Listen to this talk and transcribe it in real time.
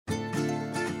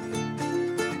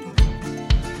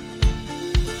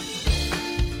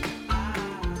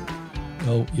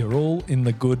Well, you're all in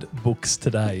the good books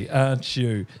today, aren't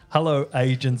you? Hello,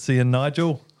 agency and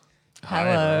Nigel.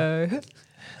 Hello.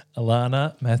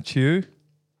 Alana, Matthew,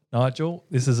 Nigel.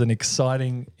 This is an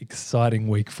exciting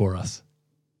week for us.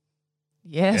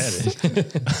 Yes.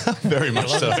 Very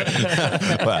much so.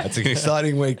 Well, it's an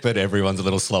exciting week, but everyone's a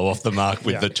little slow off the mark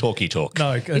with the talky talk.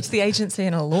 No, It's the agency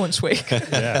and a launch week.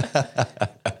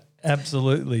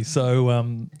 absolutely.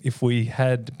 So if we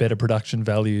had better production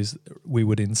values, we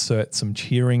would insert some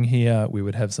cheering here. We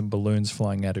would have some balloons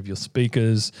flying out of your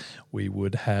speakers. We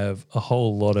would have a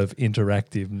whole lot of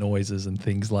interactive noises and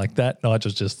things like that.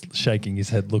 Nigel's just shaking his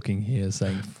head looking here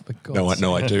saying, for God's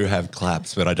No, I do have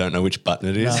claps, but I don't know which button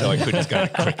it is, so I could just go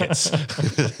to crickets,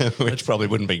 which probably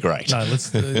wouldn't be great. No,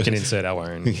 let's We can insert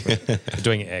our own. We're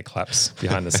doing air claps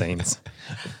behind the scenes.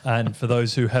 And for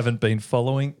those who haven't been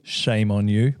following, shame on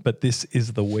you. But this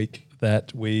is the week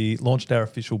that we launched our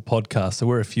official podcast. So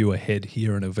we're a few ahead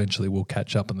here, and eventually we'll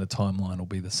catch up and the timeline will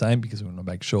be the same because we want to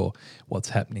make sure what's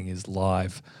happening is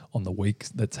live on the week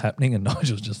that's happening. And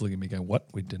Nigel's just looking at me going, what?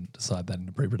 We didn't decide that in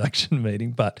a pre-production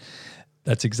meeting. But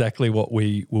that's exactly what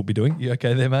we will be doing. You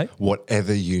okay there, mate?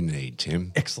 Whatever you need,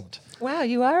 Tim. Excellent. Wow,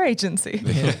 you are agency.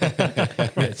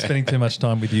 Yeah, spending too much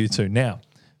time with you two. Now,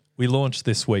 we launched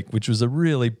this week, which was a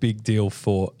really big deal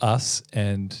for us.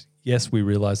 And yes, we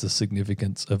realise the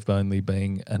significance of only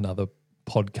being another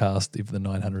podcast of the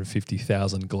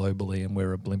 950,000 globally, and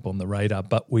we're a blimp on the radar.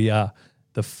 But we are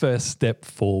the first step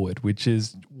forward, which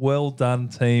is well done,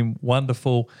 team.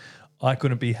 Wonderful. I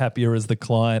couldn't be happier as the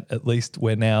client. At least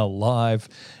we're now live.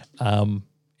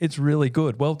 It's really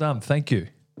good. Well done. Thank you.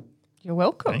 You're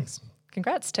welcome. Thanks.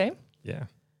 Congrats, team. Yeah.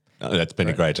 That's been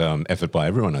a great effort by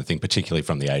everyone, I think, particularly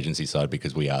from the agency side,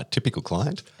 because we are a typical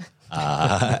client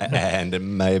and it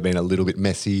may have been a little bit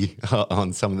messy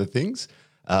on some of the things,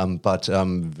 but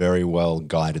very well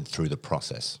guided through the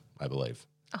process, I believe.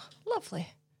 Oh, lovely.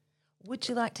 Would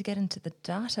you like to get into the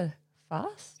data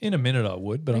fast? In a minute I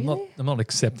would, but Really? I'm not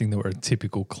accepting that we're a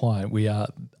typical client. We are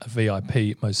a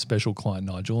VIP, most special client,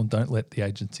 Nigel, and don't let the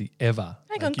agency ever Hang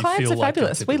make on, you clients feel are like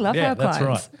fabulous. We love our that's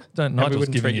clients. right. Don't And we Nigel's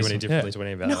wouldn't giving treat you any some- differently to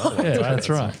any of our other Yeah, clients.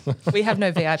 that's right. We have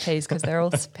no VIPs because they're all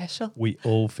special. We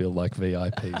all feel like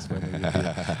VIPs when we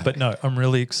review. But no, I'm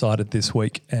really excited this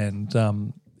week,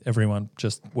 and everyone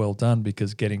just well done,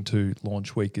 because getting to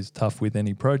launch week is tough with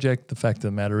any project. The fact of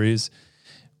the matter is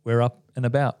we're up and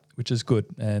about, which is good.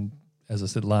 And as I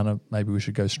said, Lana, maybe we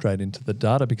should go straight into the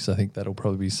data, because I think that'll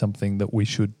probably be something that we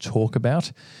should talk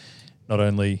about, not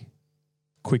only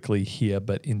quickly here,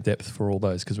 but in depth for all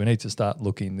those, because we need to start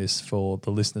looking this for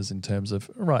the listeners in terms of,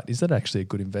 right, is that actually a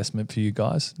good investment for you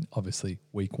guys? Obviously,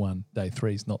 week 1, day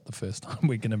 3 is not the first time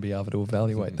we're going to be able to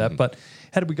evaluate that. But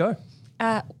how did we go?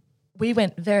 We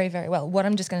went very, very well. What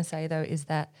I'm just going to say, though, is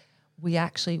that we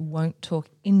actually won't talk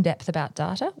in depth about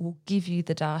data. We'll give you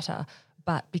the data,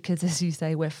 but because, as you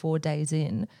say, we're 4 days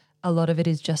in, a lot of it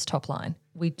is just top line.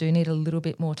 We do need a little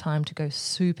bit more time to go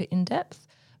super in depth,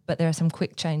 but there are some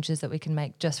quick changes that we can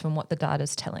make just from what the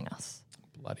data's telling us.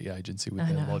 Bloody agency with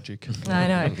their logic. I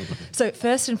know. So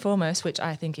first and foremost, which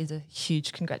I think is a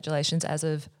huge congratulations, as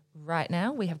of right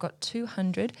now, we have got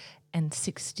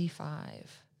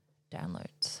 265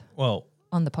 downloads Well,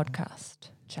 on the podcast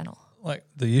channel. like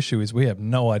the issue is we have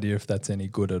no idea if that's any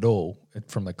good at all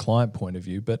from the client point of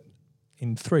view, but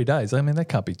in 3 days, I mean, that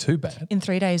can't be too bad. In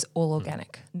 3 days, all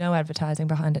organic, no advertising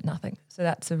behind it, nothing. So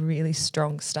that's a really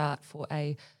strong start for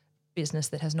a business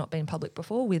that has not been public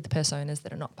before, with personas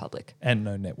that are not public. And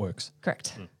no networks.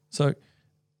 Correct. So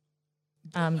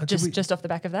Just off the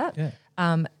back of that, yeah.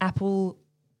 Apple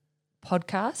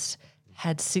Podcast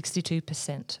had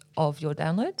 62% of your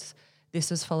downloads. This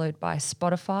was followed by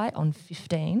Spotify on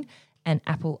 15 and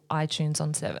Apple iTunes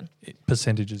on 7.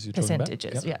 Percentages you're talking about?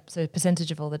 Percentages, Yep. yeah. So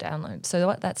percentage of all the downloads. So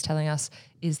what that's telling us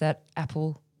is that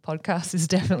Apple Podcast is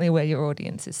definitely where your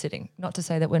audience is sitting. Not to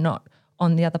say that we're not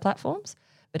on the other platforms,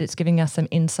 but it's giving us some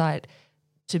insight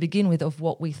to begin with of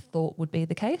what we thought would be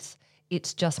the case.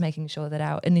 It's just making sure that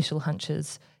our initial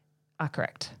hunches are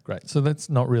correct. Great. So that's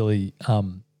not really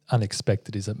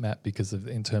unexpected, is it, Matt? Because of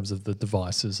in terms of the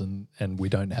devices, and we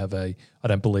don't have I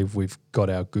don't believe we've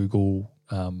got our Google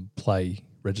Play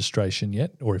registration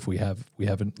yet, or if we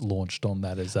haven't launched on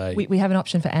that as a... We have an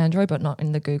option for Android, but not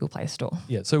in the Google Play Store.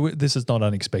 Yeah, so this is not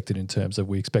unexpected in terms of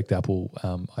we expect Apple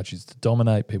iTunes to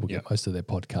dominate. People get most of their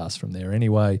podcasts from there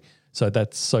anyway. So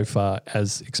that's so far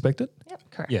as expected? Yep,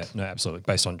 correct. Yeah, no, absolutely.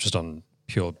 Based on just on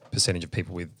pure percentage of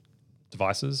people with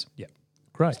devices. Yeah.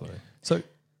 Great. Absolutely. So,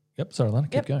 sorry, Lana,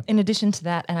 keep going. In addition to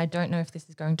that, and I don't know if this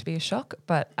is going to be a shock,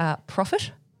 but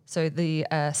Profit, so the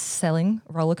selling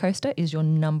roller coaster, is your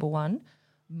number one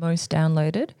most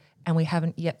downloaded and we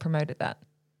haven't yet promoted that.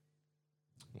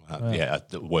 Yeah,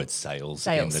 the word sales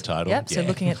in the title. Yep. Yeah. So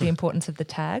looking at the importance of the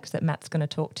tags that Matt's going to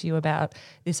talk to you about,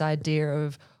 this idea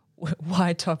of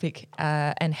why topic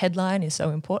and headline is so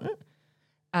important.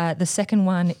 The second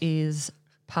one is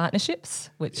partnerships,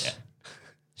 which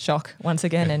shock once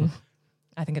again, and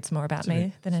I think it's more about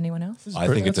me than anyone else. I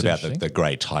think it's That's about the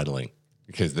great titling,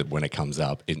 because when it comes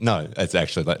up, it's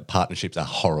actually like partnerships are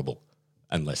horrible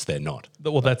unless they're not.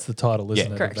 Well, that's the title,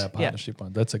 isn't it, Correct. of our partnership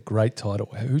one? That's a great title.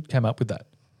 Who came up with that?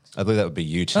 I believe that would be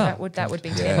you too. That would be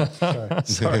Tim.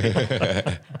 Sorry.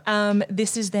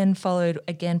 This is then followed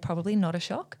again, probably not a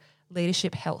shock.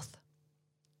 Leadership health.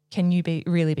 Can you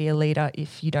really be a leader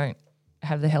if you don't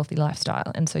have the healthy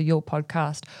lifestyle? And so your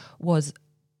podcast was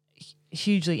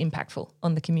hugely impactful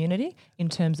on the community in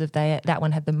terms of that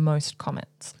one had the most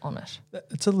comments on it.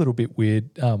 It's a little bit weird,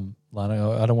 Lana.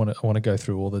 I want to go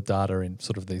through all the data in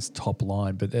sort of these top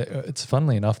line, but it's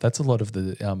funnily enough, that's a lot of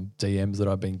the DMs that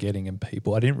I've been getting and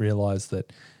people. I didn't realise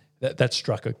that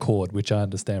struck a chord, which I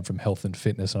understand from health and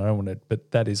fitness, and I don't want to,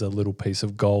 but that is a little piece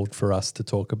of gold for us to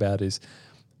talk about. It's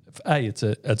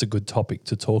a good topic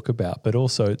to talk about, but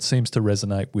also it seems to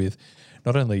resonate with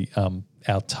not only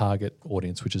our target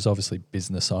audience, which is obviously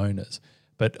business owners,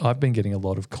 but I've been getting a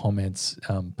lot of comments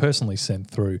personally sent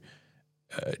through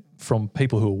from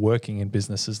people who are working in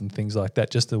businesses and things like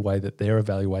that, just the way that they're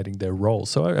evaluating their roles.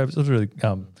 So I was really,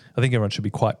 I think everyone should be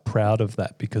quite proud of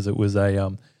that, because it was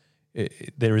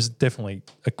there is definitely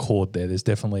a chord there. There's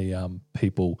definitely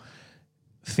people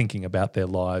thinking about their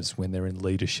lives when they're in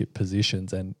leadership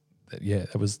positions, and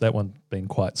that one been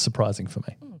quite surprising for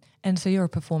me. And so you're a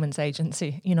performance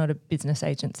agency, you're not a business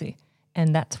agency.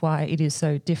 And that's why it is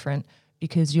so different,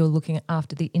 because you're looking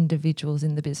after the individuals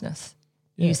in the business.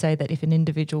 Yeah. You say that if an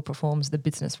individual performs, the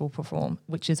business will perform,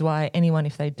 which is why anyone,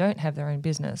 if they don't have their own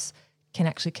business, can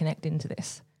actually connect into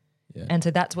this. Yeah. And so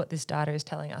that's what this data is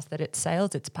telling us, that it's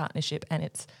sales, it's partnership, and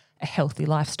it's a healthy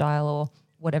lifestyle or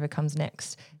whatever comes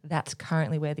next. That's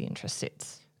currently where the interest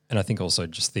sits. And I think also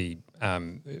just the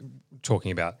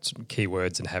talking about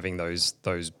keywords and having those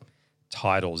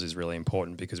titles is really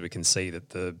important, because we can see that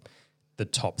the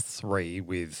top three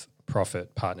with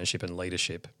profit, partnership, and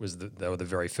leadership they were the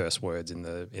very first words in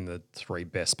the three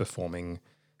best performing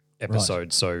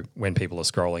episodes. Right. So when people are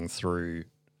scrolling through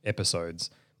episodes,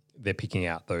 they're picking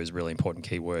out those really important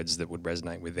keywords that would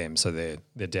resonate with them. So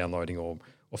they're downloading or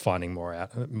finding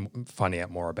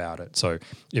out more about it. So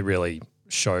it really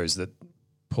shows that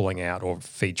pulling out or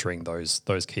featuring those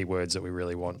keywords that we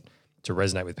really want to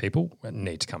resonate with people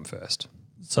need to come first.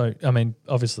 So, I mean,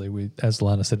 obviously, as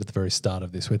Lana said at the very start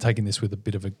of this, we're taking this with a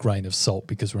bit of a grain of salt,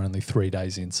 because we're only 3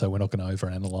 days in, so we're not going to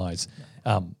overanalyze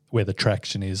where the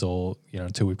traction is, or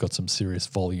until we've got some serious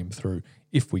volume through,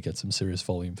 if we get some serious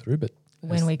volume through. But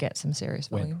when we get some serious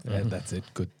volume. Yeah, that's it.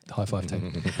 Good. High five,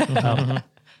 team.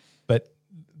 But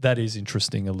that is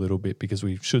interesting a little bit, because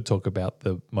we should talk about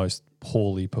the most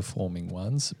poorly performing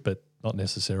ones, but not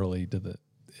necessarily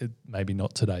maybe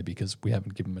not today, because we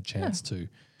haven't given them a chance to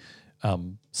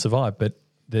survive. But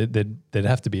there'd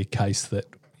have to be a case that,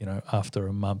 after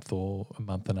a month or a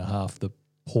month and a half, the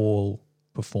poor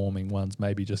performing ones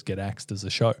maybe just get axed as a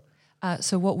show.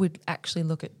 So what we'd actually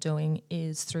look at doing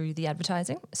is through the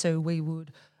advertising. So we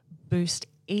would boost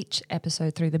each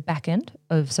episode through the back end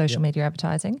of social media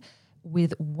advertising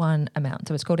with one amount.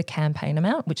 So it's called a campaign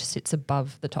amount, which sits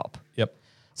above the top. Yep.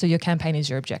 So your campaign is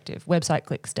your objective. Website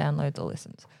clicks, downloads, or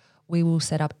listens. We will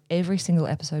set up every single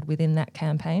episode within that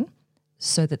campaign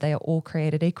so that they are all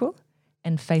created equal,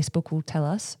 and Facebook will tell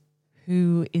us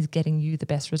who is getting you the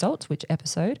best results, which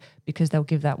episode, because they'll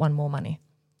give that one more money.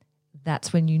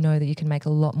 That's when you know that you can make a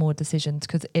lot more decisions,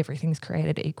 because everything's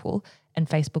created equal, and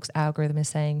Facebook's algorithm is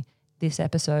saying this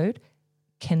episode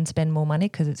can spend more money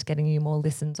because it's getting you more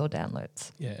listens or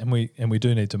downloads. Yeah, and we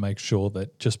do need to make sure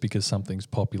that just because something's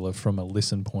popular from a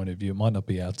listen point of view, it might not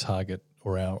be our target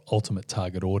or our ultimate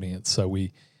target audience. So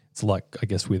it's like, I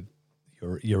guess, with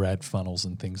your ad funnels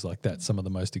and things like that, some of the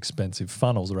most expensive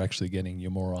funnels are actually getting your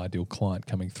more ideal client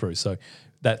coming through. So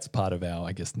that's part of our,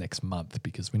 I guess, next month,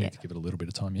 because we need to give it a little bit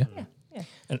of time. Yeah.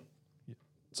 Yeah.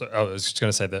 So I was just going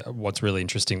to say that what's really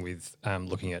interesting with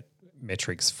looking at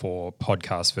metrics for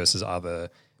podcasts versus other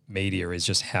media is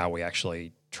just how we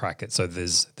actually track it. So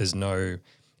there's no,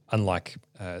 unlike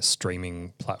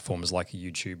streaming platforms like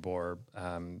YouTube or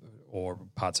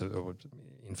parts of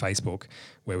in Facebook,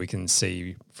 where we can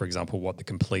see, for example, what the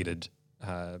completed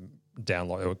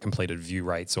download or completed view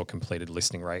rates or completed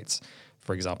listening rates,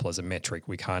 for example, as a metric.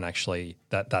 We can't actually,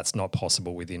 that's not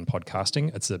possible within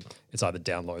podcasting. It's either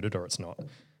downloaded or it's not.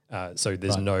 So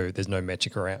there's no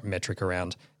metric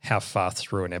around how far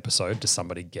through an episode does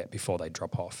somebody get before they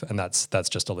drop off, and that's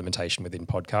just a limitation within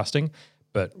podcasting.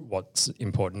 But what's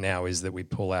important now is that we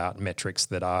pull out metrics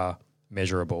that are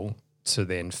measurable to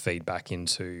then feed back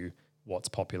into what's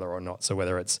popular or not. So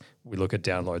whether it's we look at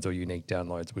downloads or unique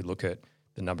downloads, we look at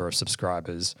the number of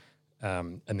subscribers,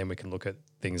 and then we can look at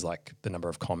things like the number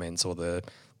of comments or the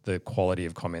quality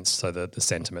of comments, so the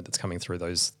sentiment that's coming through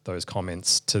those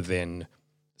comments, to then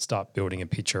start building a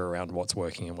picture around what's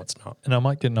working and what's not. And I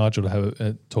might get Nigel to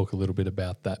have talk a little bit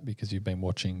about that, because you've been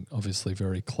watching obviously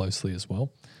very closely as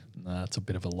well. It's a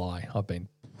bit of a lie.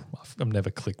 I've never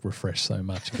clicked refresh so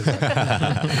much.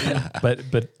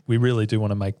 But we really do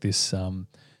want to make this a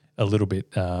little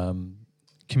bit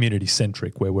community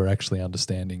centric, where we're actually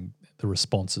understanding the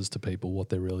responses to people, what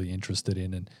they're really interested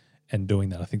in, and doing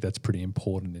that. I think that's pretty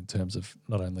important in terms of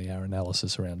not only our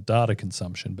analysis around data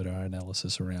consumption, but our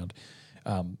analysis around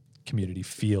community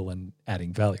feel and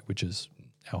adding value, which is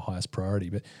our highest priority.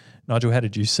 But Nigel, how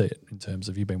did you see it in terms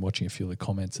of, you've been watching a few of the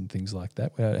comments and things like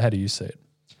that? How do you see it?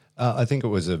 I think it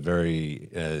was a very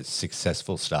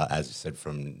successful start, as I said,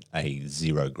 from a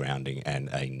zero grounding and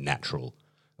a natural.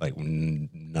 Like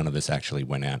none of us actually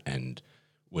went out and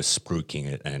were spruiking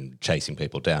it and chasing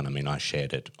people down. I mean, I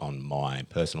shared it on my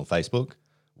personal Facebook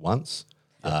once,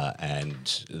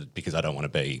 and because I don't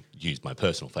want to use my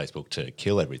personal Facebook to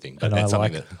kill everything. But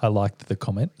and I liked the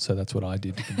comment, so that's what I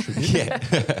did to contribute.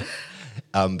 Yeah.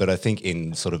 But I think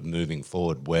in sort of moving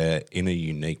forward, we're in a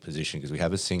unique position because we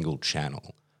have a single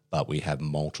channel, but we have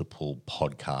multiple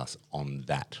podcasts on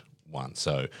that one.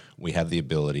 So we have the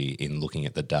ability in looking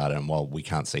at the data, and while we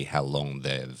can't see how long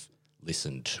they've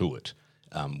listened to it,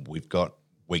 we've got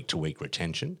week-to-week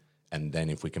retention. And then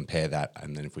if we compare that,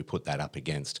 and then if we put that up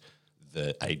against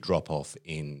a drop-off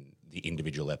in the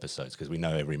individual episodes, because we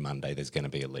know every Monday there's going to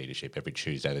be a leadership, every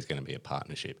Tuesday there's going to be a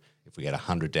partnership. If we get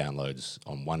 100 downloads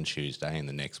on one Tuesday and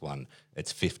the next one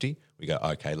it's 50, we go,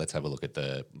 okay, let's have a look at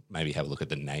the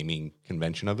naming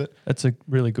convention of it. That's a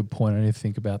really good point. I need to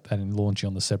think about that in launching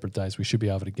on the separate days. We should be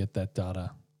able to get that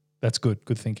data. That's good.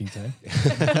 Good thinking, Tim.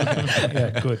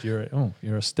 Yeah, good.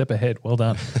 You're a step ahead. Well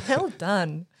done. Well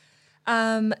done.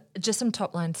 Just some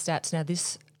top line stats. Now,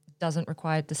 this doesn't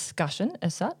require discussion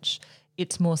as such.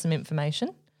 It's more some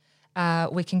information.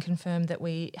 We can confirm that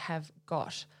we have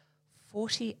got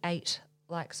 48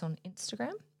 likes on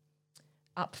Instagram,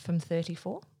 up from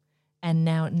 34, and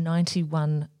now on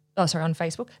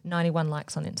Facebook, 91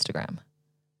 likes on Instagram.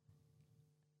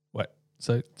 Wait,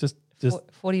 so just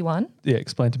 41. Yeah,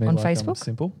 explain to me on like Facebook.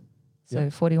 Simple. So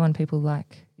 41 people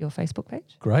like your Facebook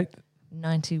page. Great.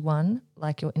 91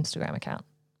 like your Instagram account.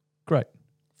 Great.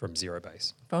 From zero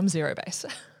base.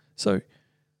 So,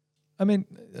 I mean,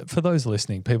 for those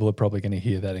listening, people are probably going to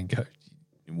hear that and go,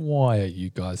 why are you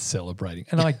guys celebrating?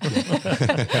 And I get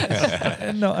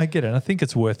it. No, I get it. And I think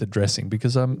it's worth addressing,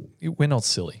 because we're not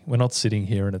silly. We're not sitting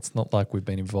here, and it's not like we've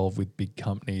been involved with big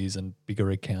companies and bigger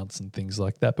accounts and things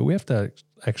like that. But we have to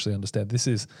actually understand this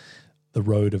is the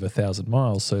road of 1,000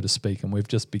 miles, so to speak, and we've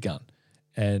just begun.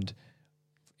 And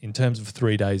in terms of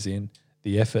 3 days in,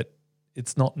 the effort,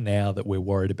 it's not now that we're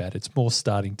worried about. It's more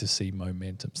starting to see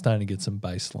momentum, starting to get some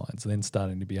baselines, then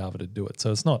starting to be able to do it.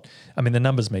 So it's not, I mean, the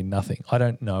numbers mean nothing. I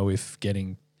don't know if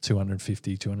getting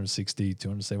 250, 260,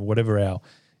 270, whatever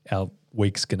our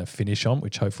week's going to finish on,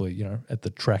 which hopefully, at the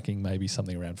tracking, maybe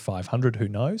something around 500, who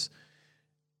knows?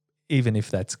 Even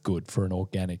if that's good for an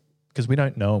organic, because we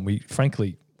don't know, and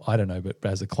frankly, I don't know, but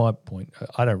as a client point,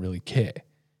 I don't really care.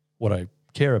 What I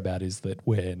care about is that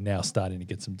we're now starting to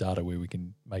get some data where we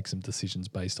can make some decisions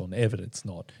based on evidence,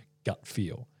 not gut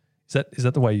feel. Is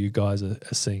that the way you guys are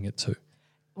seeing it too?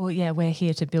 Well, yeah, we're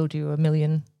here to build you 1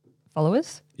 million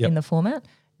followers in the format.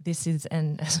 This is,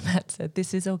 and as Matt said,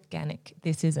 this is organic.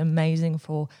 This is amazing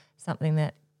for something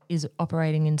that is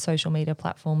operating in social media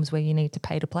platforms where you need to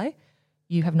pay to play.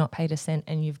 You have not paid a cent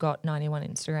and you've got 91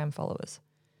 Instagram followers.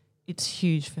 It's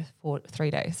huge for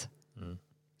 3 days. Mm.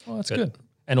 Oh, that's good.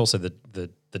 And also the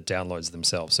downloads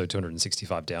themselves. So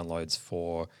 265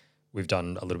 downloads we've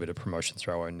done a little bit of promotion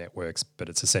through our own networks, but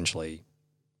it's essentially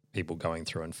people going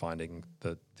through and finding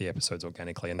the episodes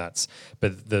organically. And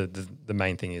but the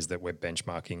main thing is that we're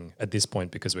benchmarking at this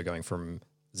point, because we're going from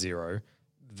zero,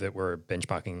 that we're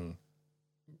benchmarking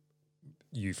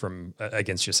you from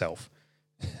against yourself.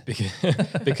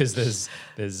 because there's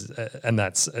and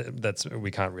that's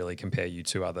we can't really compare you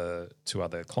to other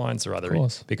clients or other,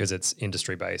 because it's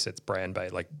industry based, it's brand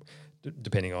based, like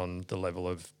depending on the level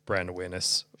of brand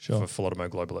awareness for Philotomo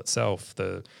Global itself.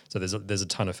 So there's a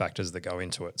ton of factors that go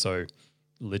into it. So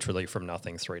literally from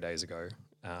nothing 3 days ago,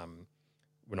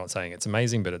 we're not saying it's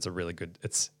amazing, but it's a really good.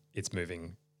 it's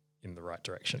moving in the right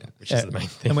direction, which is the main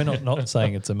thing. And we're not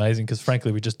saying it's amazing because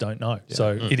frankly we just don't know.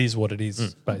 So it is what it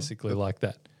is, basically like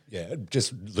that. Yeah,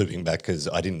 just looping back because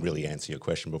I didn't really answer your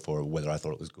question before whether I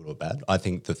thought it was good or bad. I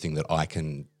think the thing that I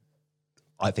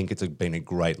think it's been a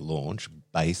great launch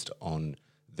based on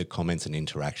the comments and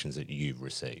interactions that you've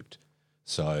received.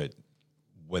 So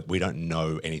we don't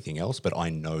know anything else, but I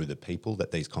know the people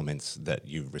that these comments that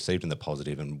you've received and the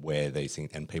positive and where these things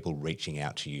and people reaching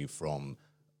out to you from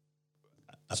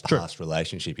a past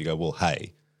relationship, you go, well,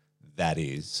 hey, that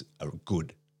is a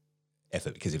good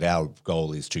effort because if our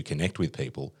goal is to connect with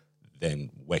people,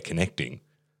 then we're connecting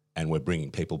and we're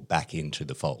bringing people back into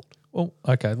the fold. Well,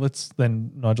 okay,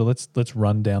 Nigel, let's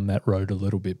run down that road a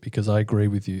little bit because I agree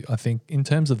with you. I think in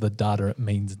terms of the data, it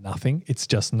means nothing. It's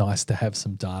just nice to have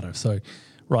some data. So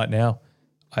right now,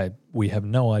 we have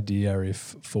no idea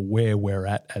if for where we're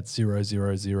at 000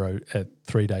 at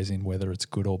 3 days in, whether it's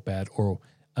good or bad or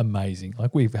amazing.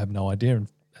 Like we have no idea. And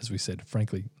as we said,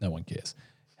 frankly, no one cares.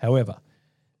 However,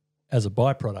 as a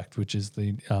byproduct, which is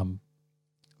the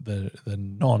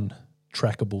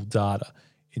non-trackable data,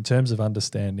 in terms of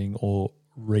understanding or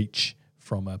reach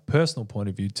from a personal point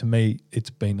of view, to me, it's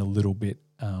been a little bit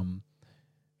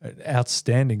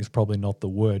outstanding is probably not the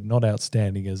word. Not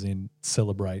outstanding as in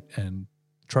celebrate and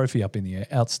trophy up in the air.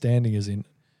 Outstanding as in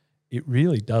it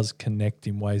really does connect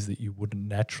in ways that you wouldn't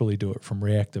naturally do it, from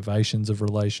reactivations of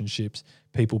relationships,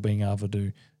 people being able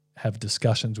to have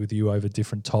discussions with you over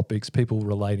different topics, people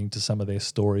relating to some of their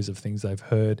stories of things they've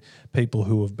heard, people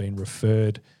who have been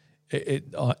referred.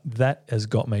 That has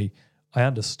got me. I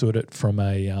understood it from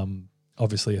a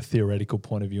obviously a theoretical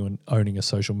point of view and owning a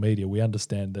social media. We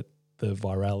understand that the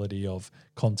virality of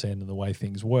content and the way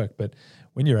things work, but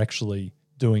when you're actually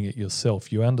doing it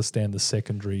yourself, you understand the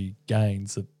secondary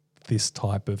gains that this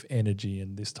type of energy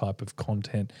and this type of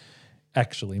content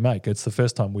actually make. It's the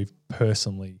first time we've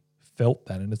personally felt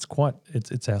that, and it's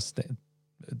outstanding.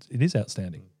 It is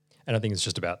outstanding. And I think it's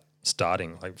just about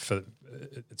starting.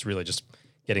 It's really just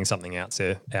getting something out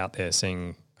there,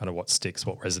 seeing kind of what sticks,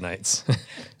 what resonates,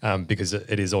 because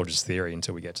it is all just theory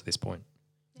until we get to this point.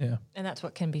 Yeah. And that's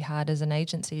what can be hard as an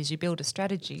agency is you build a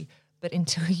strategy, but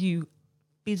until you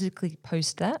physically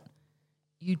post that,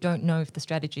 you don't know if the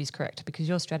strategy is correct because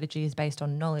your strategy is based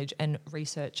on knowledge and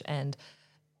research and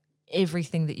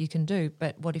everything that you can do.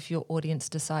 But what if your audience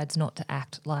decides not to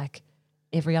act like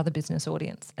every other business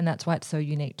audience? And that's why it's so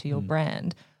unique to your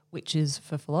brand, which is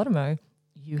for Philotomo,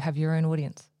 you have your own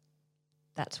audience.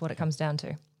 That's what it comes down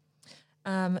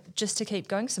to. Just to keep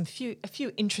going, a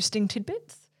few interesting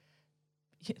tidbits.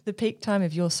 The peak time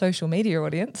of your social media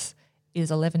audience is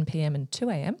 11 p.m. and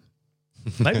 2 a.m.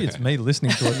 Maybe it's me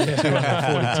listening to it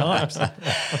 240 times.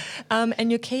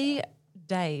 And your key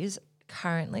days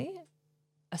currently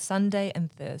are Sunday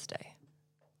and Thursday.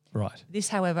 Right. This,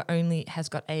 however, only has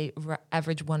got a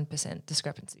average 1%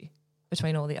 discrepancy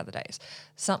between all the other days.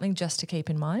 Something just to keep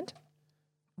in mind.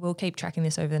 We'll keep tracking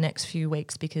this over the next few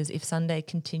weeks because if Sunday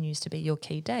continues to be your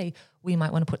key day, we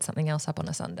might want to put something else up on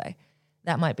a Sunday.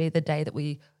 That might be the day that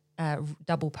we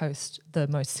double post the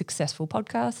most successful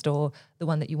podcast or the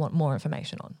one that you want more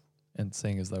information on. And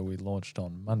seeing as though we launched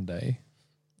on Monday,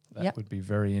 that would be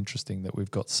very interesting that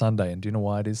we've got Sunday. And do you know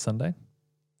why it is Sunday?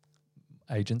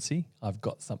 Agency, I've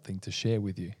got something to share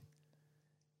with you.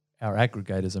 Our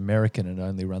aggregator is American and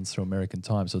only runs through American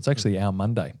time. So it's actually our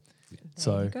Monday.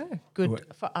 There you go. Good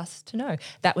for us to know.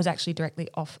 That was actually directly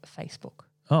off Facebook.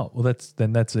 Oh, well,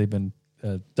 that's even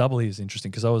doubly as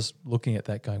interesting because I was looking at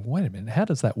that going, wait a minute, how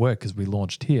does that work? Because we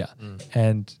launched here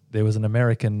and there was an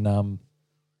American,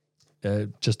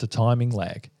 just a timing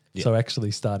lag. Yep. So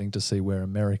actually starting to see where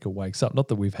America wakes up. Not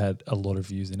that we've had a lot of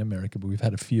views in America, but we've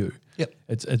had a few. Yep.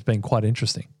 It's been quite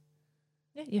interesting.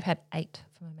 Yeah, you've had 8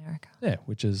 from America. Yeah,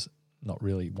 which is not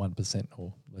really 1%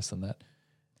 or less than that.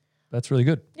 That's really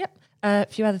good. Yep. A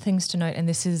few other things to note, and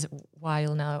this is why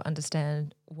you'll now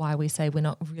understand why we say we're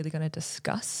not really going to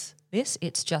discuss this.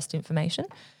 It's just information.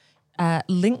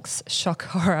 Links Shock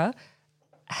Horror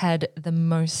had the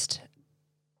most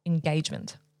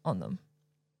engagement on them.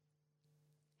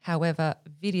 However,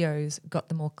 videos got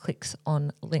the more clicks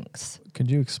on links. Can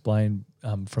you explain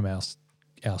from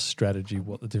our strategy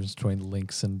what the difference between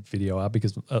links and video are?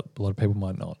 Because a lot of people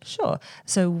might not. Sure.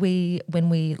 So when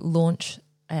we launch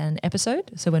an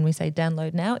episode, so when we say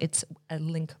download now, it's a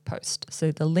link post.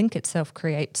 So the link itself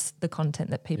creates the content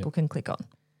that people can click on.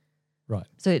 Right.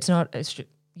 So it's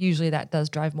usually that does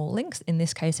drive more links. In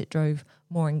this case, it drove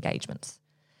more engagements.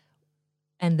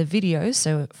 And the videos,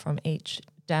 so from each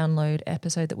download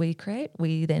episode that we create,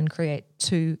 we then create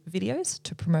 2 videos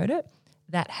to promote it.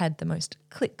 That had the most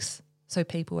clicks. So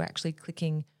people were actually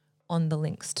clicking on the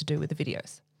links to do with the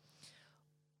videos.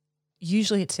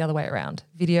 Usually it's the other way around.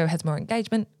 Video has more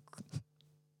engagement.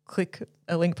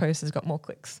 A link post has got more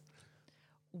clicks.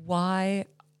 Why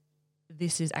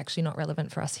this is actually not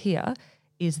relevant for us here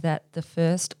is that the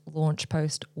first launch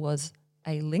post was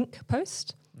a link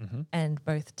post, and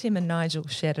both Tim and Nigel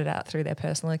shared it out through their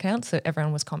personal accounts, so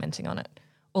everyone was commenting on it.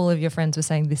 All of your friends were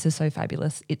saying, this is so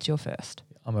fabulous, it's your first.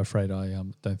 I'm afraid I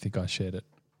don't think I shared it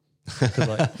because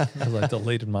I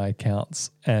deleted my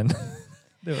accounts and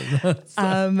there was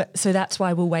so that's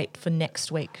why we'll wait for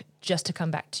next week just to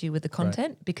come back to you with the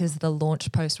content, because the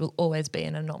launch post will always be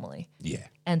an anomaly. Yeah.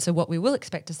 And so what we will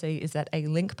expect to see is that a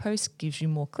link post gives you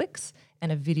more clicks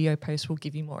and a video post will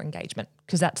give you more engagement,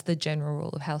 because that's the general rule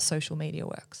of how social media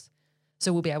works.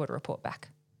 So we'll be able to report back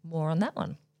more on that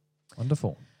one.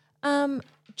 Wonderful.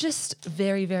 Just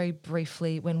very, very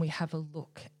briefly, when we have a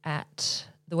look at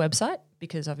the website,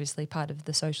 because obviously part of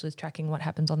the social is tracking what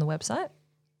happens on the website,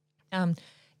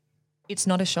 it's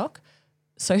not a shock.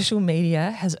 Social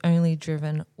media has only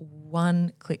driven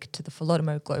one click to the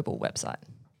Philotomo Global website.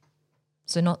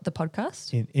 So not the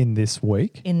podcast. In this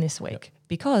week? In this week,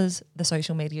 because the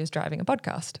social media is driving a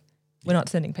podcast. We're not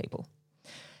sending people.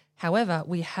 However,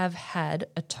 we have had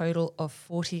a total of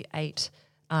 48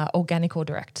 organic or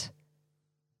direct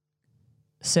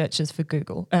searches for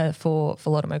Google, for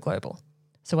Philotomo Global.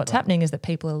 So what's happening is that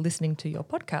people are listening to your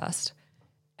podcast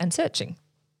and searching.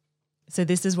 So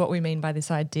this is what we mean by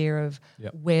this idea of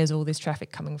where's all this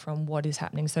traffic coming from, what is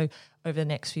happening. So over the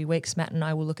next few weeks, Matt and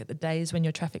I will look at the days when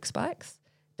your traffic spikes.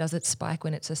 Does it spike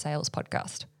when it's a sales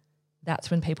podcast?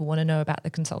 That's when people want to know about the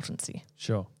consultancy.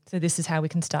 Sure. So this is how we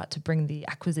can start to bring the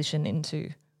acquisition into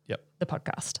the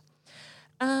podcast.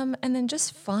 And then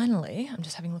just finally, I'm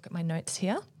just having a look at my notes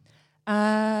here.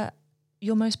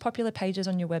 Your most popular pages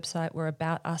on your website were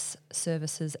about us,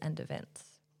 services and events.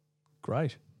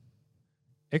 Great.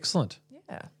 Excellent.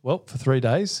 Yeah. Well, for 3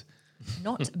 days.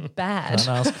 Not bad.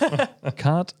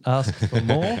 Can't ask for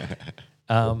more.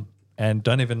 And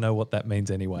don't even know what that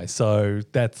means anyway. So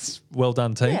that's well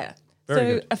done, team. Yeah. Very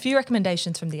so good. a few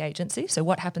recommendations from the agency. So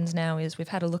what happens now is we've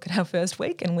had a look at our first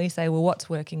week and we say, well, what's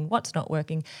working, what's not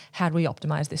working, how do we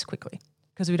optimize this quickly?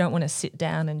 Because we don't want to sit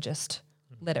down and just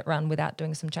let it run without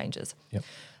doing some changes. Yep.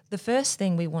 The first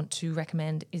thing we want to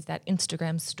recommend is that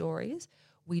Instagram stories,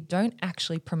 we don't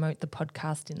actually promote the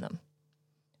podcast in them.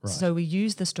 Right. So we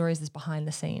use the stories as behind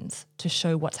the scenes to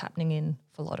show what's happening in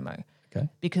Philotomo. Okay.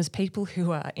 Because people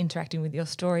who are interacting with your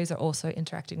stories are also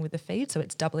interacting with the feed, so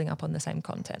it's doubling up on the same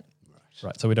content.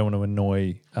 Right. So we don't want to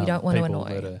annoy We don't want to people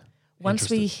annoy. that are Once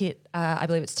we interested. hit, I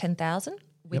believe it's 10,000,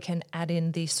 we can add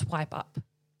in the swipe up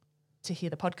to hear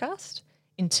the podcast.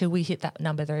 Until we hit that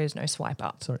number, there is no swipe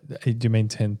up. Sorry, do you mean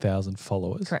 10,000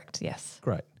 followers? Correct, yes.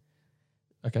 Great.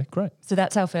 Okay, great. So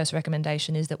that's our first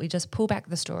recommendation, is that we just pull back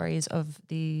the stories of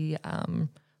the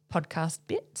podcast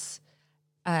bits.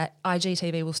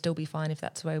 IGTV will still be fine if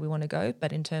that's where we want to go,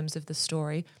 but in terms of the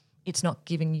story, it's not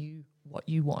giving you what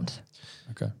you want.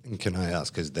 Okay. And can I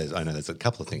ask, because I know there's a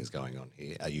couple of things going on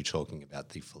here. Are you talking about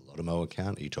the Philotomo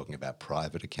account? Are you talking about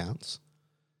private accounts?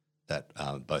 That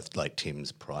both like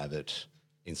Tim's private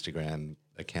Instagram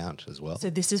account as well? So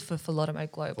this is for Philotomo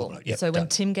Global. Philotomo, yep, so when done.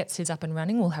 Tim gets his up and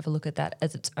running, we'll have a look at that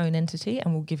as its own entity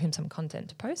and we'll give him some content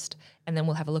to post, and then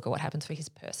we'll have a look at what happens for his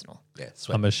personal. Yeah,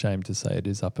 sweet. I'm ashamed to say it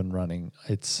is up and running.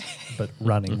 But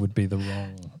running would be the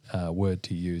wrong word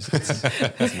to use.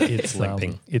 It's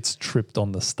limping. It's tripped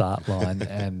on the start line,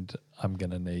 and I'm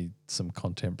going to need some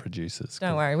content producers.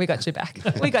 Don't worry, we got you back.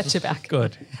 We got you back.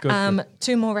 Good. Good.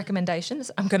 Two more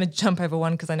recommendations. I'm going to jump over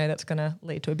one because I know that's going to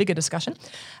lead to a bigger discussion.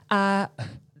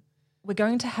 We're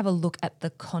going to have a look at the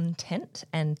content,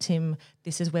 and Tim,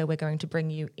 this is where we're going to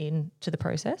bring you into the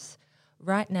process.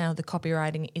 Right now, the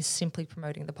copywriting is simply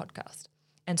promoting the podcast.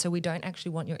 And so we don't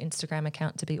actually want your Instagram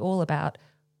account to be all about,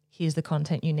 here's the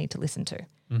content you need to listen to.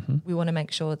 Mm-hmm. We want to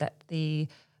make sure that the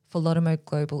Philotomo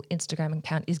Global Instagram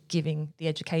account is giving the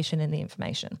education and the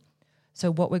information.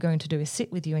 So what we're going to do is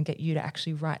sit with you and get you to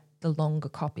actually write the longer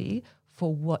copy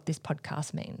for what this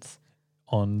podcast means.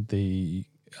 On the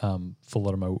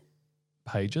Philotomo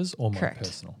pages or my Correct.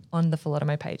 personal? On the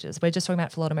Philotomo pages. We're just talking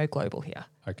about Philotomo Global here.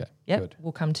 Okay. Yep. Good.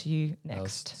 We'll come to you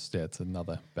next. It's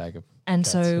another bag of And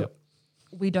cats. so Yep.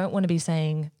 we don't want to be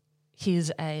saying,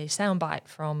 here's a soundbite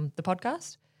from the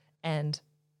podcast and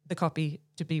the copy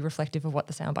to be reflective of what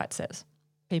the soundbite says.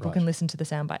 People Right. can listen to the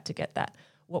soundbite to get that.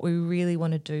 What we really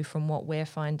want to do from what we're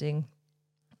finding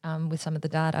with some of the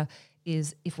data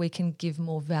is if we can give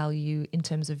more value in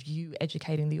terms of you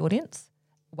educating the audience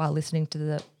while listening to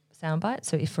the soundbite.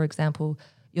 So if, for example,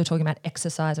 you're talking about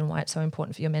exercise and why it's so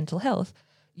important for your mental health,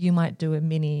 you might do a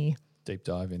mini deep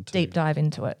dive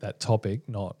into it. that topic,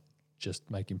 not just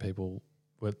making people,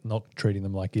 we're not treating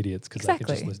them like idiots because they can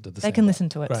just listen to the They can listen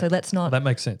to it. Great. So let's not. Well, that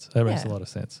makes sense. That makes a lot of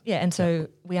sense. Yeah, and so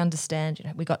we understand,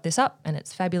 we got this up and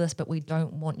it's fabulous, but we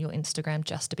don't want your Instagram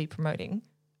just to be promoting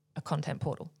a content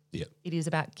portal. Yeah. It is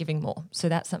about giving more. So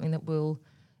that's something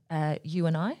that you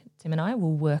and I, Tim and I,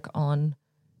 will work on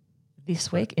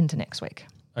this week into next week.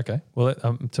 Okay. Well,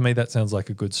 to me, that sounds like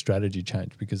a good strategy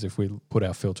change, because if we put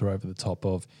our filter over the top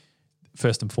of,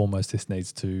 first and foremost, this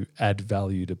needs to add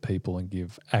value to people and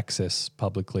give access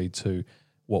publicly to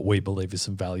what we believe is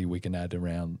some value we can add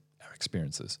around our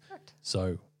experiences. Correct.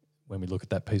 So when we look at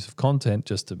that piece of content,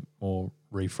 just to more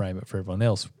reframe it for everyone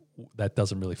else, that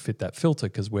doesn't really fit that filter,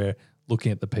 because we're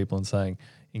looking at the people and saying,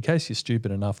 in case you're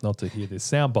stupid enough not to hear this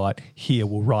soundbite, here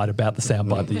we'll write about the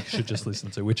soundbite that you should just listen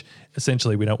to, which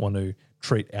essentially we don't want to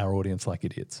treat our audience like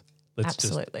idiots. Let's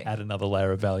Absolutely. just add another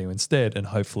layer of value instead, and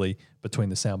hopefully between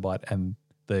the soundbite and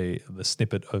the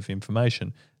snippet of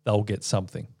information, they'll get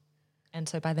something. And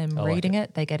so by them like reading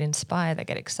it, they get inspired, they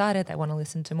get excited, they want to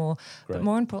listen to more. Great. But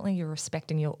more importantly, you're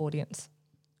respecting your audience.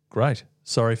 Great.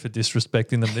 Sorry for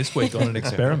disrespecting them this week on an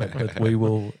experiment, but we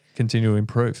will continue to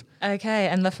improve. Okay,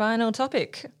 and the final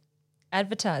topic,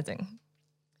 advertising.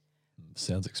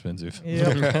 Sounds expensive.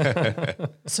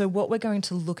 So what we're going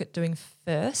to look at doing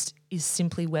first is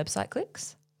simply website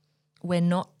clicks. We're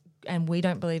not, and we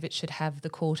don't believe it should have the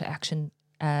call to action,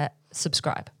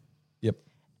 subscribe. Yep.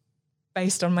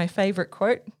 Based on my favorite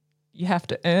quote, you have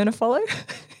to earn a follow.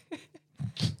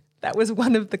 That was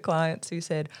one of the clients who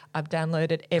said, I've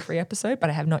downloaded every episode,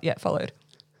 but I have not yet followed.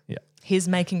 Yeah. He's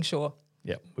making sure.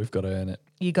 Yeah, we've got to earn it.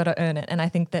 You got to earn it. And I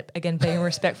think that, again, being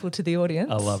respectful to the audience.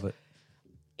 I love it.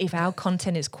 If our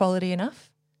content is quality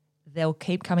enough, they'll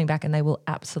keep coming back and they will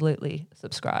absolutely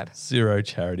subscribe. Zero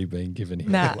charity being given here.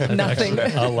 Nah, nothing.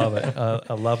 I love it.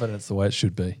 I love it. It's the way it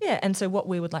should be. Yeah, and so what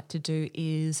we would like to do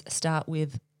is start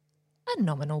with a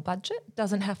nominal budget.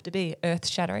 Doesn't have to be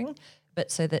earth-shattering,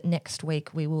 but so that next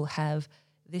week we will have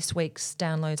this week's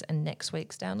downloads and next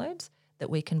week's downloads that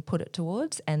we can put it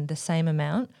towards, and the same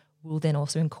amount will then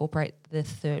also incorporate the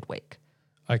third week.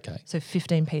 Okay. So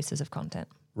 15 pieces of content.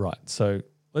 Right. So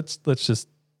let's just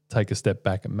take a step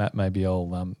back, and Matt, maybe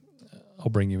I'll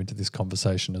bring you into this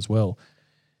conversation as well.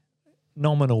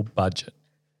 Nominal budget.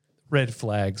 Red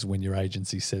flags when your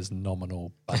agency says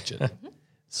nominal budget.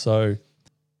 So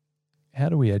how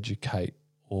do we educate,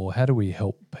 or how do we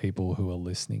help people who are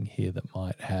listening here that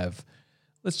might have,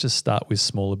 let's just start with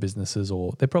smaller businesses,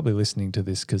 or they're probably listening to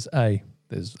this because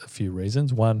there's a few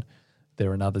reasons. One,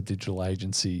 they're another digital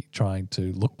agency trying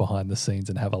to look behind the scenes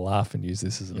and have a laugh and use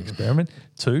this as an experiment.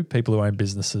 Two, people who own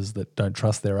businesses that don't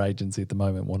trust their agency at the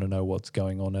moment want to know what's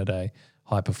going on at a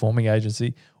high-performing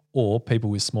agency, or people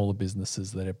with smaller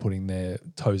businesses that are putting their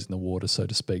toes in the water, so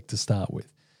to speak, to start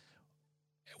with.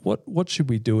 What should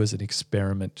we do as an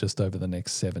experiment just over the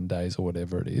next 7 days or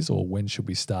whatever it is, or when should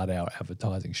we start our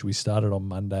advertising? Should we start it on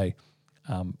Monday,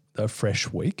 a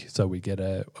fresh week, so we get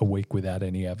a week without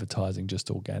any advertising, just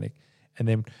organic? And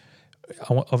then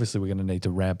obviously we're going to need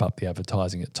to ramp up the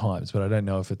advertising at times, but I don't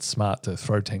know if it's smart to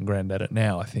throw 10 grand at it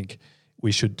now. I think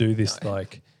we should do this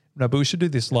but we should do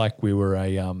this like we were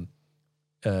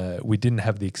we didn't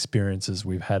have the experiences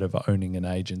we've had of owning an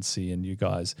agency and you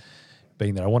guys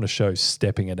being there. I want to show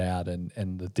stepping it out and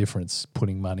the difference,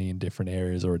 putting money in different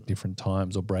areas or at different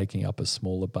times, or breaking up a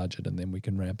smaller budget, and then we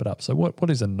can ramp it up. So what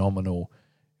is a nominal,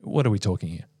 what are we talking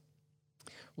here?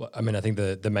 Well, I mean, I think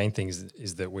the main thing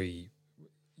is that we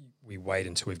wait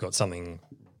until we've got something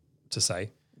to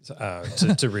say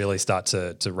to really start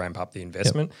to ramp up the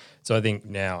investment. Yep. So I think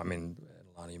now, I mean,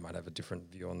 Lana, you might have a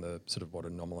different view on the sort of what a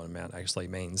nominal amount actually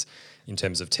means in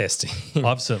terms of testing.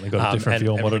 I've certainly got a different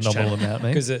view on what a nominal amount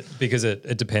means. Because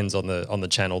it depends on the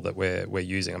channel that we're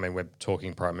using. I mean, we're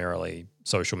talking primarily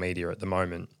social media at the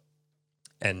moment,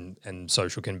 and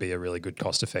social can be a really good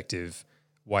cost-effective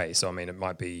way. So, I mean, it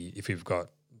might be, if you've got,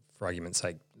 for argument's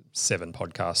sake, 7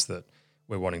 podcasts that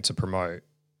we're wanting to promote,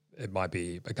 it might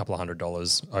be a couple of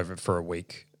 $100 over for a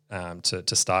week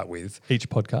to start with. Each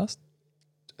podcast?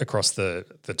 Across the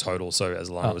total. So as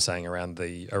Lana was saying, around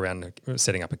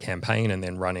setting up a campaign and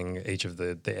then running each of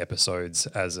the episodes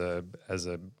as an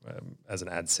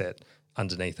ad set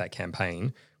underneath that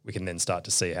campaign, we can then start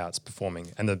to see how it's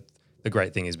performing. And the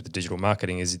great thing is with the digital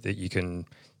marketing is that you can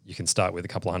start with a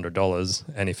couple of $100,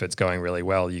 and if it's going really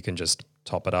well, you can just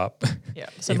top it up. Yeah.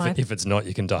 So if it's not,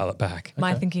 you can dial it back.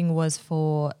 My thinking was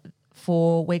for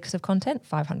 4 weeks of content,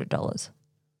 $500.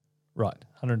 Right,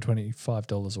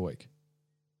 $125 a week.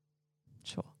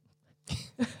 Sure.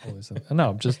 No,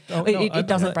 I'm just. Oh, no, It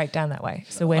doesn't break down that way.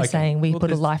 So we're saying we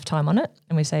put a lifetime on it,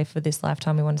 and we say for this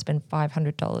lifetime we want to spend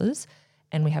 $500,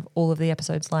 and we have all of the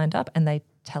episodes lined up, and they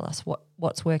tell us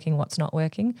what's working, what's not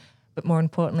working. But more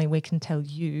importantly, we can tell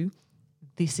you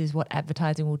this is what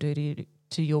advertising will do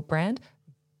to your brand.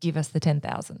 Give us the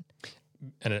 10,000.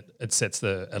 And it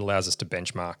allows us to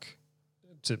benchmark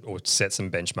or set some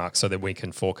benchmarks so that we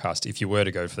can forecast if you were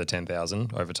to go for the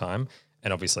 10,000 over time.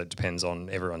 And obviously it depends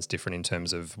on everyone's different in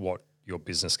terms of what your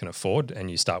business can afford, and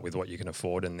you start with what you can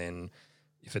afford, and then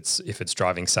if it's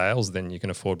driving sales, then you can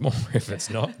afford more. If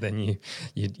it's not, then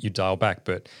you dial back.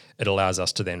 But it allows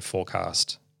us to then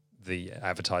forecast the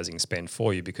advertising spend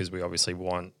for you, because we obviously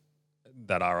want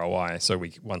that ROI. So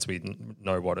once we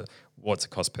know what's a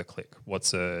cost per click,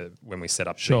 when we set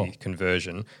up the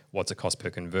conversion, what's a cost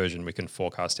per conversion, we can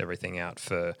forecast everything out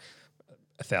for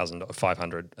 1,000,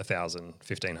 500, 1,000,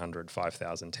 1,500,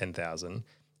 5,000, 10,000,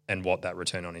 and what that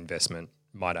return on investment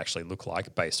might actually look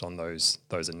like based on those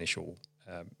initial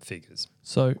figures.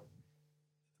 So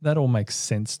that all makes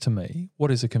sense to me.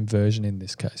 What is a conversion in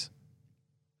this case?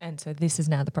 And so this is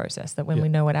now the process that when we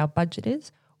know what our budget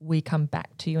is, we come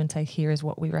back to you and say, here is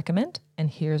what we recommend and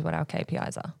here is what our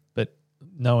KPIs are. But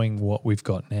knowing what we've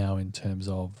got now in terms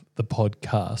of the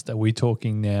podcast, are we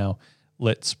talking now,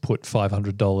 let's put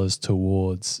 $500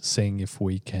 towards seeing if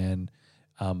we can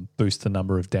boost the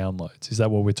number of downloads? Is that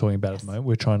what we're talking about at the moment?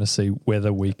 We're trying to see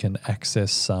whether we can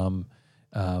access some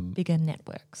bigger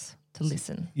networks to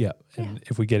listen. Yeah. And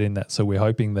if we get in that, so we're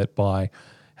hoping that by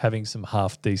having some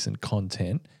half decent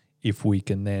content, if we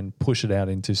can then push it out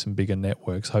into some bigger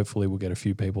networks, hopefully we'll get a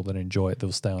few people that enjoy it.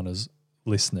 They'll stay on as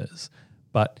listeners.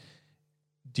 But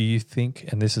do you think,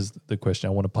 and this is the question,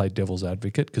 I want to play devil's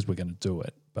advocate because we're going to do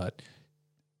it, but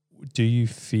do you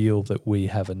feel that we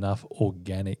have enough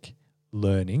organic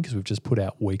learning? Because we've just put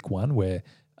out week 1 where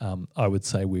I would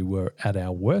say we were at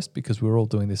our worst because we were all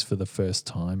doing this for the first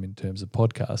time in terms of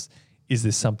podcasts. Is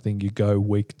this something you go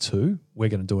week 2? We're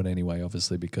going to do it anyway,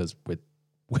 obviously, because we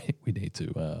need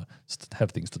to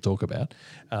have things to talk about.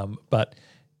 But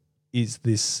is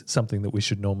this something that we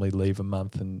should normally leave a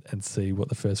month and see what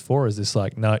the first 4 is? This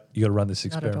like, no, you got to run this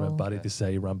experiment, buddy. This is how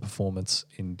you run performance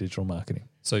in digital marketing.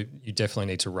 So you definitely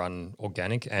need to run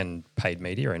organic and paid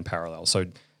media in parallel. So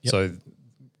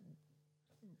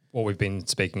what we've been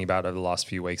speaking about over the last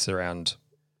few weeks around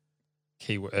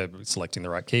selecting the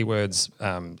right keywords,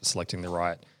 selecting the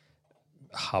right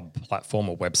hub platform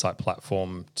or website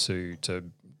platform to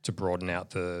broaden out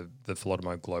the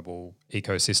Philodomo global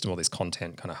ecosystem, or this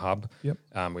content kind of hub. Yep.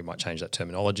 We might change that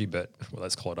terminology, but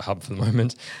let's call it a hub for the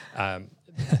moment.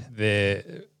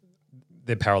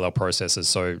 They're parallel processes.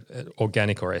 So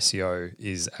organic or SEO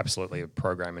is absolutely a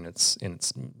program on its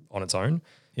own.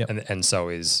 Yep. And so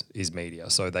is media.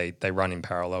 So they run in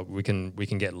parallel. We can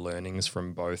get learnings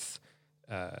from both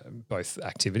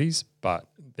activities, but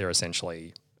they're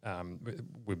essentially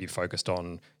we'd be focused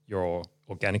on your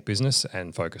organic business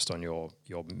and focused on your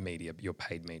media, your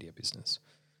paid media business.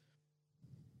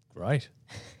 Great.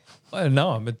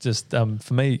 No, but just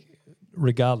for me,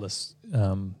 regardless,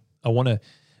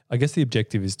 I guess the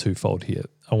objective is twofold here.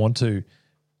 I want to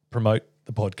promote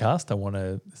the podcast. I want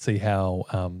to see how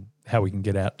we can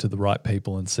get out to the right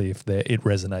people and see if it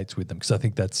resonates with them, because I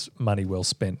think that's money well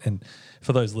spent. And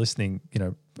for those listening,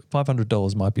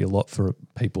 $500 might be a lot for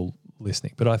people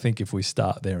listening, but I think if we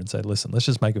start there and say, listen, let's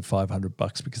just make it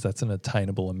 $500 because that's an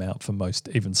attainable amount for most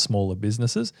even smaller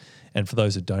businesses. And for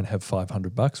those who don't have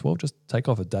 $500, well, just take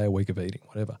off a day a week of eating,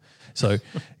 whatever. So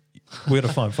we got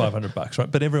to find $500, right?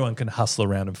 But everyone can hustle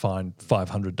around and find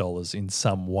 $500 in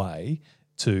some way.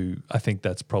 I think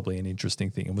that's probably an interesting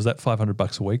thing. And was that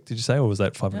 $500 a week, did you say, or was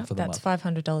that $500 for the month? That's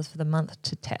 $500 for the month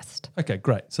to test. Okay,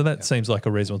 great. So that seems like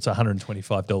a reasonable. It's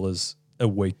 $125 a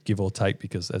week, give or take,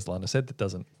 because as Lana said, that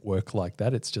doesn't work like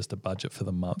that. It's just a budget for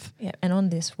the month. Yeah, and on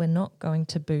this, we're not going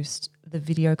to boost the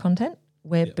video content.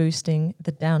 We're boosting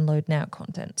the download now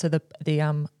content. So the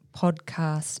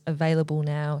podcast available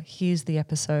now, here's the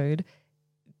episode,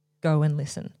 go and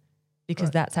listen.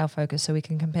 Because that's our focus. So we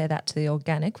can compare that to the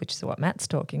organic, which is what Matt's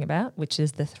talking about, which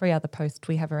is the 3 other posts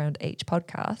we have around each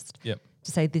podcast to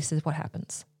say this is what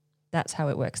happens. That's how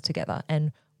it works together.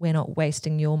 And we're not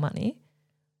wasting your money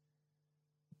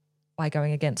by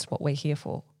going against what we're here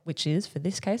for, which is, for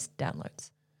this case,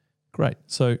 downloads. Great.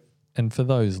 So, and for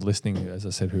those listening, as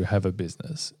I said, who have a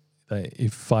business,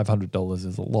 if $500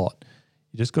 is a lot,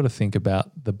 you just got to think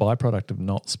about the byproduct of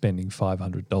not spending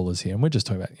 $500 here. And we're just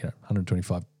talking about,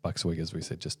 $125 a week, as we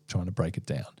said, just trying to break it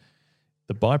down.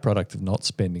 The byproduct of not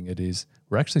spending it is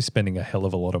we're actually spending a hell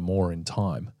of a lot more in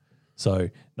time.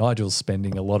 So Nigel's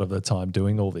spending a lot of the time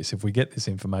doing all this. If we get this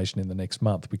information in the next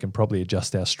month, we can probably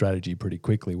adjust our strategy pretty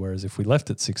quickly. Whereas if we left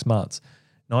it 6 months,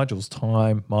 Nigel's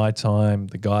time, my time,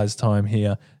 the guy's time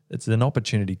here, it's an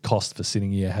opportunity cost for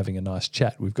sitting here having a nice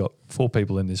chat. We've got 4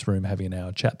 people in this room having an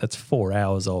hour chat. That's 4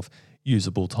 hours of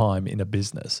usable time in a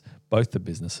business. Both the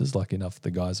businesses, like enough, the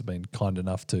guys have been kind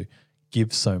enough to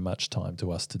give so much time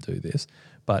to us to do this.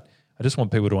 But I just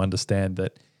want people to understand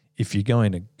that if you're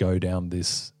going to go down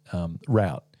this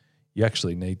route, you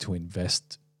actually need to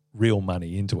invest real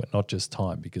money into it, not just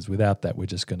time, because without that, we're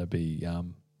just going to be,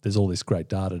 there's all this great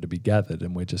data to be gathered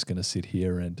and we're just going to sit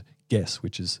here and guess,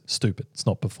 which is stupid. It's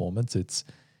not performance. It's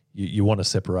you want to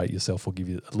separate yourself or give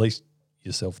you at least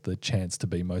yourself the chance to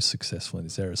be most successful in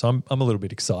this area. So I'm a little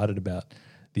bit excited about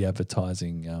the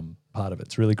advertising part of it.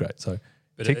 It's really great. So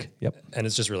yep. And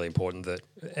it's just really important that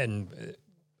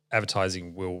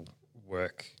advertising will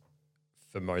work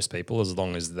for most people as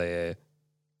long as they're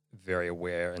very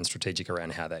aware and strategic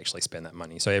around how they actually spend that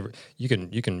money. So you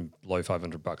can blow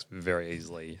 $500 very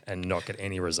easily and not get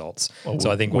any results. Well,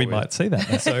 so I think we might see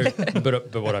that. So,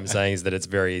 but what I'm saying is that it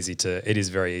is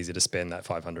very easy to spend that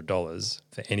 $500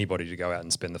 for anybody to go out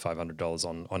and spend the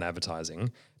 $500 on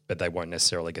advertising, but they won't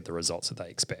necessarily get the results that they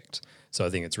expect. So I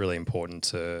think it's really important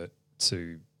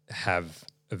to have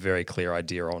a very clear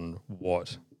idea on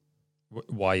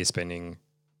why you're spending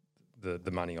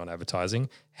the money on advertising,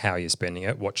 how you're spending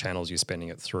it, what channels you're spending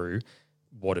it through,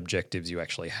 what objectives you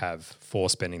actually have for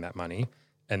spending that money,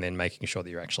 and then making sure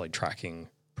that you're actually tracking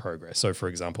progress. So, for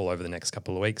example, over the next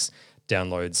couple of weeks,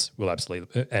 downloads will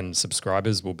absolutely and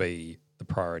subscribers will be the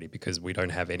priority because we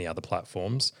don't have any other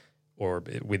platforms or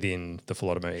within the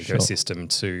Louddays ecosystem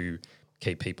to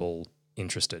keep people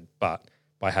interested. But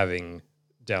by having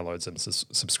downloads and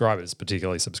subscribers,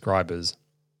 particularly subscribers,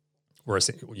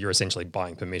 you're essentially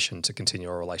buying permission to continue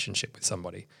a relationship with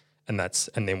somebody. And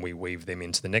then we weave them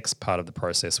into the next part of the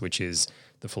process, which is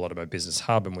the Louddays Business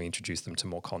Hub, and we introduce them to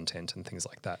more content and things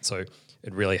like that. So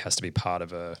it really has to be part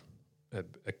of a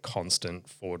constant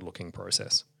forward-looking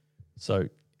process. So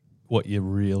what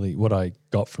I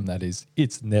got from that is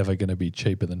it's never going to be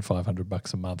cheaper than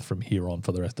 $500 a month from here on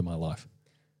for the rest of my life.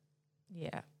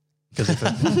 Yeah. Because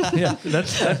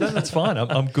that's fine.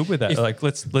 I'm good with that. Like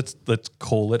let's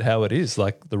call it how it is.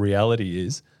 Like the reality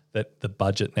is that the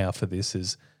budget now for this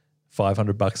is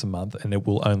 $500 a month, and it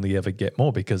will only ever get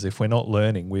more because if we're not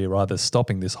learning, we're either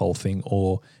stopping this whole thing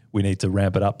or we need to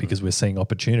ramp it up because we're seeing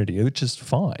opportunity, which is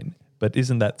fine. But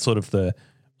isn't that sort of the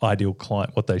ideal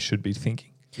client what they should be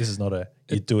thinking? This is not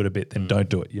you do it a bit, then don't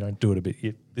do it. You don't do it a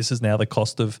bit. This is now the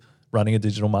cost of running a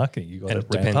digital marketing. You got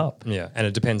to ramp up. Yeah, and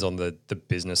it depends on the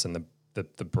business and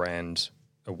the brand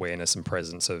awareness and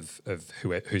presence of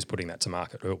who's putting that to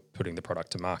market or putting the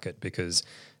product to market, because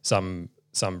some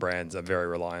brands are very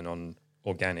reliant on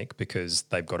organic because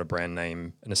they've got a brand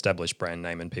name, an established brand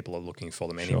name, and people are looking for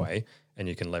them anyway, and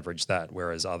you can leverage that.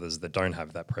 Whereas others that don't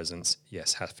have that presence,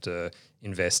 have to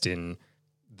invest in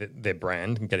their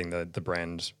brand and getting the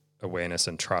brand awareness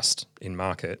and trust in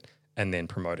market, and then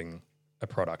promoting a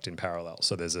product in parallel.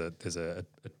 So there's a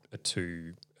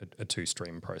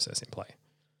two-stream process in play.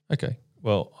 Okay.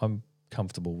 Well, I'm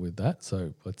comfortable with that.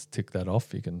 So let's tick that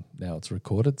off. Now it's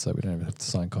recorded, so we don't even have to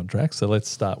sign contracts. So let's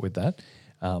start with that.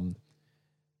 I'm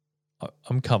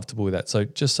comfortable with that. So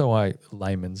just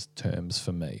layman's terms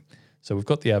for me. So we've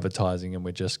got the advertising and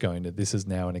we're just this is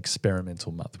now an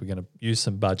experimental month. We're going to use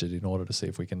some budget in order to see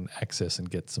if we can access and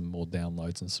get some more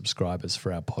downloads and subscribers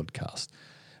for our podcast.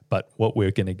 But what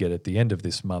we're going to get at the end of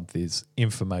this month is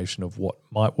information of what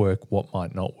might work, what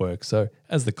might not work. So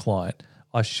as the client,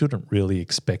 I shouldn't really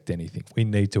expect anything. We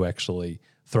need to actually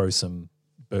throw some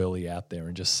burley out there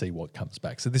and just see what comes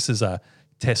back. So this is a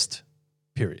test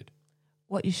period.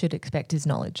 What you should expect is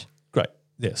knowledge. Great.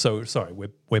 Yeah. So sorry,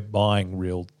 we're buying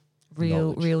real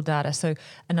data. So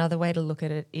another way to look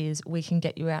at it is we can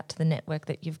get you out to the network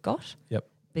that you've got. Yep.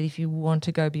 But if you want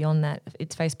to go beyond that,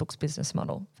 it's Facebook's business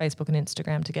model, Facebook and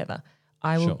Instagram together.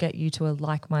 I will get you to a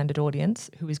like-minded audience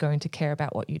who is going to care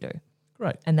about what you do.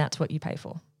 Great. And that's what you pay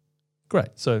for. Great.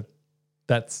 So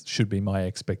that should be my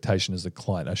expectation as a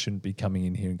client. I shouldn't be coming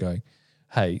in here and going,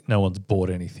 hey, no one's bought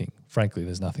anything. Frankly,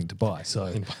 there's nothing to buy.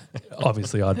 So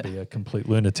obviously I'd be a complete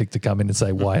lunatic to come in and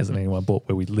say, why hasn't anyone bought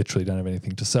where we literally don't have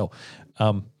anything to sell?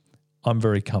 I'm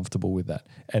very comfortable with that.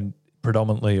 And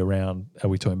predominantly around, are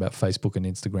we talking about Facebook and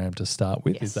Instagram to start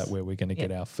with? Yes. Is that where we're going to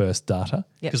get our first data?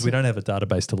 Because we don't have a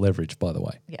database to leverage, by the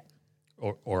way. Yeah.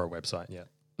 Or a website, yeah.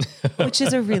 Which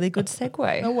is a really good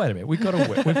segue. Oh, wait a minute. We've got a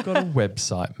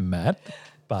website, Matt,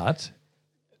 but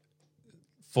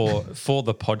for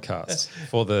the podcast,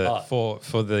 for the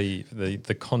for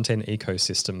the content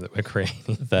ecosystem that we're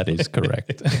creating. That is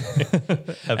correct.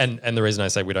 And the reason I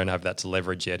say we don't have that to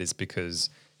leverage yet is because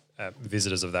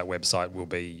visitors of that website will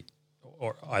be,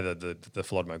 or either the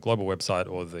Philodomo Global website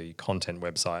or the content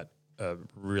website, are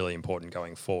really important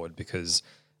going forward, because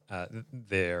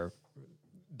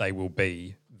they will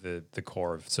be the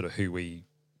core of sort of who we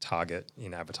target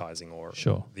in advertising, or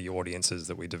Sure. the audiences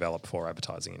that we develop for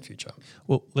advertising in future.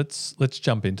 Well, let's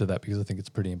jump into that, because I think it's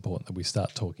pretty important that we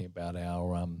start talking about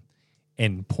our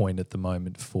end point at the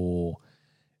moment for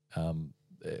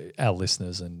our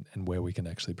listeners, and where we can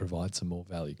actually provide some more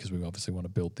value, because we obviously want to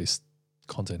build this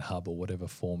content hub or whatever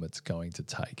form it's going to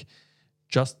take.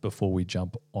 Just before we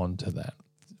jump onto that,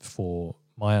 for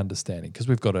my understanding, because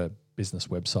we've got a business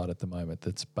website at the moment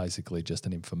that's basically just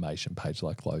an information page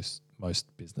like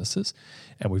most businesses,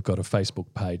 and we've got a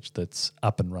Facebook page that's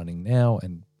up and running now,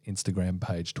 and Instagram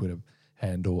page, Twitter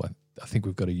handle. I think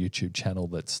we've got a YouTube channel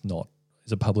that's not.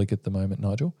 Is it public at the moment,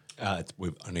 Nigel?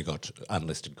 We've only got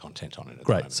unlisted content on it. At the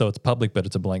Great. moment. So it's public, but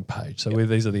it's a blank page. So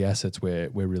these are the assets we're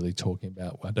really talking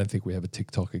about. I don't think we have a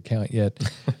TikTok account yet,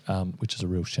 which is a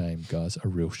real shame, guys, a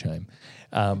real shame.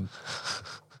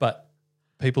 But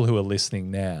people who are listening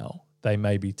now, they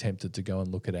may be tempted to go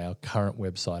and look at our current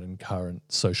website and current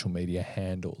social media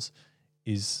handles.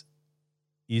 Is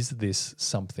this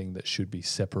something that should be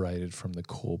separated from the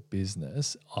core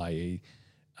business, i.e.,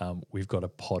 we've got a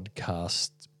podcast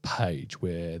page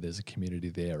where there's a community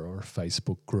there, or a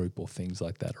Facebook group, or things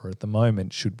like that? Or at the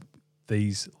moment, should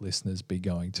these listeners be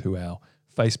going to our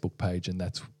Facebook page, and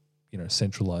that's,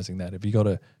 centralizing that? Have you got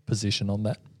a position on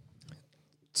that?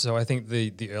 So I think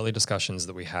the early discussions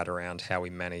that we had around how we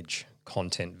manage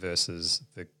content versus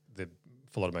the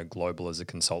Philodomo Global as a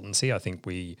consultancy, I think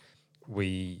we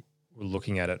were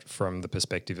looking at it from the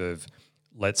perspective of,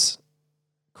 let's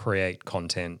create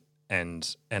content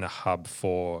and a hub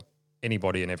for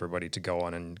anybody and everybody to go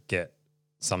on and get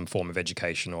some form of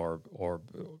education or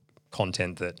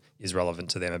content that is relevant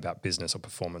to them about business or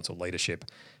performance or leadership,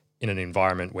 in an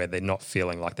environment where they're not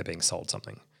feeling like they're being sold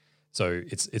something. So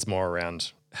it's more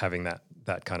around having that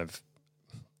kind of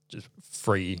just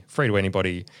free to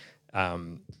anybody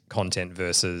content,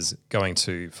 versus going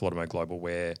to Philodomo Global,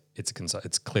 where it's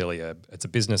clearly a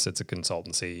business, it's a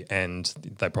consultancy, and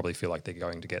they probably feel like they're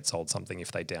going to get sold something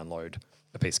if they download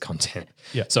a piece of content.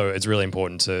 Yeah. So it's really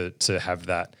important to have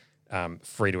that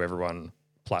free to everyone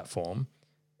platform,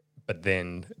 but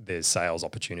then there's sales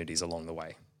opportunities along the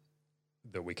way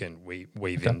that we can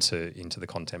weave into the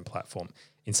content platform.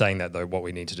 In saying that, though, what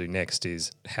we need to do next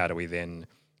is, how do we then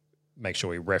make sure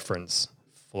we reference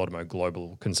Philodomo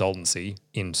Global Consultancy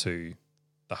into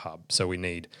the hub? So we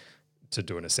need to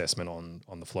do an assessment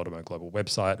on the Philodomo Global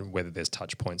website, and whether there's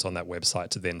touch points on that website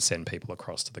to then send people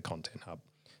across to the content hub.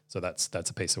 So that's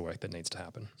a piece of work that needs to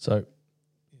happen. So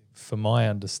for my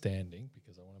understanding,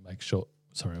 because I want to make sure,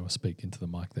 sorry, I will speak into the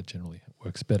mic, that generally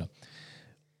works better.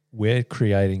 We're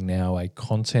creating now a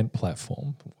content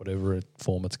platform, whatever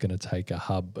form it's going to take, a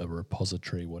hub, a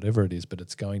repository, whatever it is, but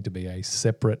it's going to be a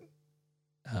separate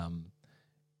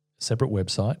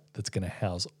website that's going to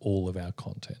house all of our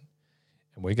content.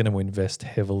 And we're going to invest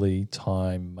heavily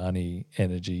time, money,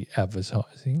 energy,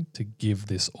 advertising to give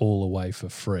this all away for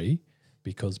free,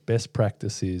 because best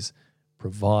practice is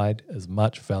provide as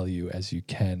much value as you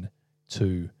can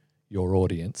to your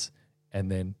audience,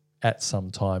 and then at some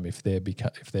time, if they're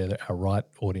our right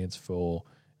audience for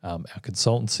our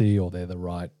consultancy, or they're the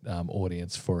right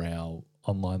audience for our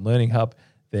online learning hub,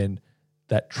 then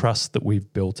that trust that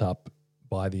we've built up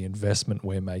by the investment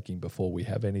we're making before we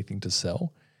have anything to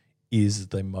sell is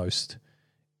the most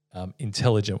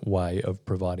intelligent way of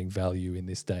providing value in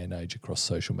this day and age across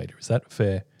social media. Is that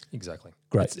fair? Exactly.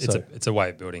 Great. It's a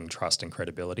way of building trust and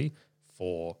credibility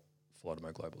for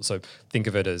Philodomo Global. So think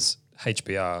of it as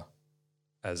HBR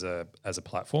as a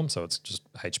platform. So it's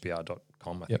just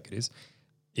hbr.com, I think it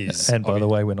is. And by the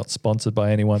way, we're not sponsored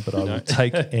by anyone, but I will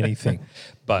take anything.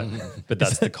 But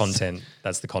that's the content.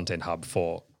 That's the content hub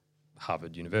for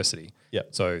Harvard University. Yep.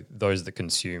 So those that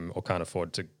consume or can't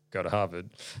afford to go to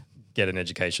Harvard get an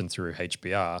education through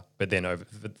HBR, but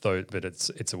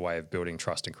it's a way of building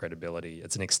trust and credibility.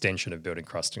 It's an extension of building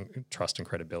trust and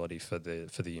credibility for the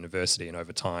university, and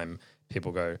over time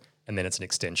people go, and then it's an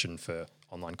extension for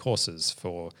online courses,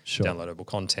 for downloadable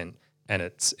content, and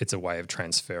it's a way of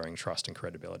transferring trust and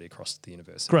credibility across the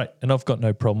university. Great, and I've got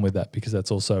no problem with that, because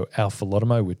that's also our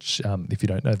Philodomo, which if you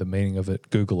don't know the meaning of it,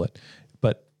 Google it.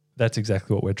 But that's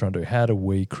exactly what we're trying to do. How do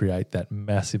we create that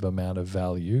massive amount of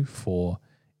value for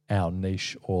our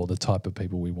niche or the type of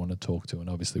people we want to talk to? And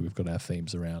obviously we've got our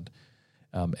themes around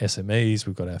SMEs.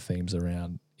 We've got our themes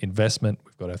around investment.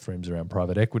 We've got our themes around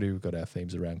private equity. We've got our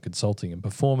themes around consulting and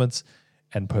performance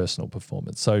and personal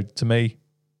performance. So to me,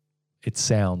 it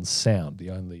sounds sound.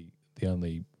 The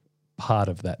only part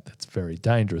of that that's very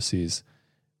dangerous is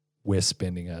we're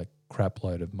spending a crap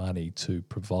load of money to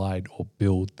provide or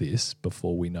build this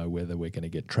before we know whether we're going to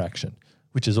get traction,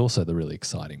 which is also the really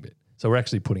exciting bit. So we're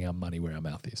actually putting our money where our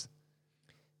mouth is.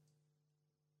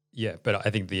 Yeah, but I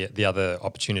think the other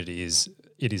opportunity is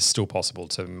it is still possible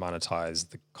to monetize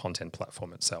the content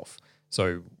platform itself.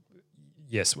 So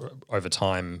yes, over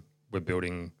time we're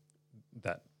building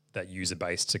that user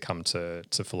base to come to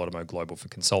Louddays Global for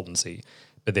consultancy,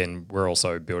 but then we're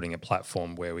also building a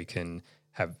platform where we can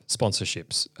have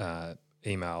sponsorships,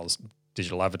 emails,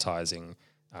 digital advertising,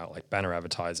 like banner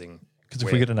advertising. Because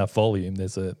if we get enough volume,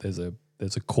 there's a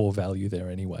core value there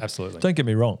anyway. Absolutely. Don't get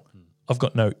me wrong. I've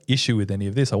got no issue with any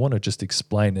of this. I want to just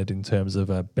explain it in terms of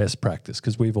a best practice,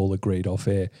 because we've all agreed off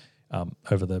air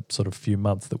over the sort of few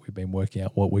months that we've been working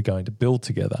out what we're going to build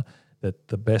together, that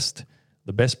the best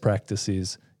practice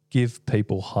is give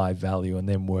people high value and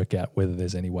then work out whether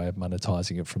there's any way of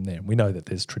monetizing it from there. And we know that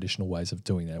there's traditional ways of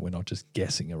doing that. We're not just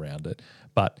guessing around it.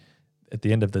 But at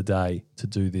the end of the day, to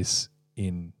do this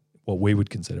in what we would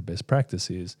consider best practice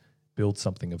is build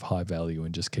something of high value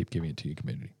and just keep giving it to your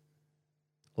community.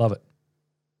 Love it.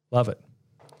 Love it.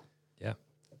 Yeah.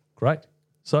 Great.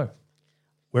 So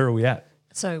where are we at?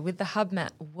 So with the hub,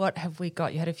 Matt, what have we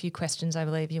got? You had a few questions, I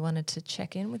believe, you wanted to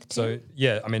check in with. So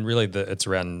yeah, I mean, really, it's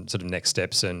around sort of next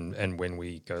steps and when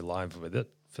we go live with it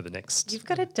for the next. You've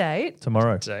got a date.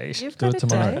 Tomorrow. You've Do got it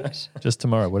tomorrow. date. Just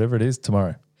tomorrow, whatever it is,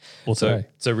 tomorrow or today.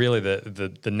 So really,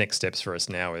 the next steps for us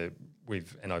now are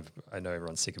I know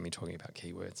everyone's sick of me talking about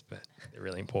keywords, but they're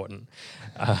really important.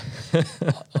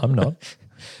 I'm not.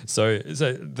 So I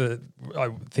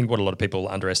think what a lot of people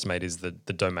underestimate is the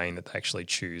domain that they actually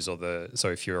choose, so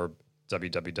if you're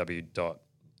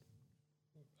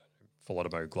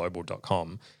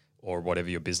www.louddaysglobal.com or whatever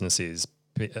your business is,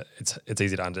 it's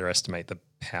easy to underestimate the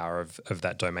power of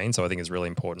that domain. So I think it's really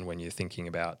important when you're thinking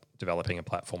about developing a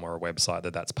platform or a website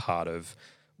that's part of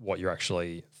what you're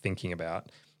actually thinking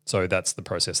about. So that's the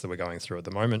process that we're going through at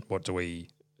the moment. What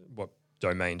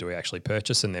domain do we actually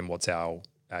purchase, and then what's our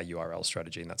URL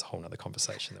strategy? And that's a whole other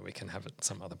conversation that we can have at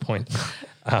some other point.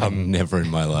 I never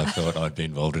in my life thought I'd be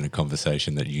involved in a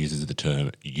conversation that uses the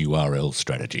term URL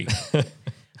strategy.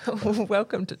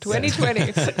 Welcome to 2020.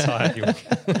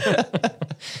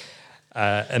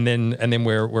 And then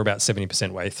we're about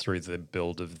 70% way through the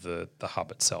build of the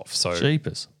hub itself. So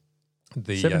Jeepers.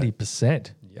 70%.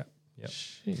 Yeah.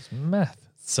 Jeez, math.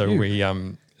 So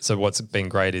so what's been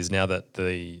great is now that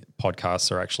the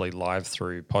podcasts are actually live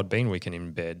through Podbean, we can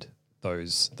embed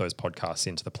those podcasts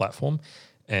into the platform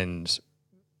and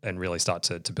really start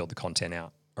to build the content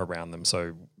out around them.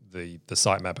 So the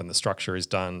sitemap and the structure is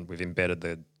done. We've embedded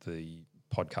the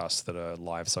podcasts that are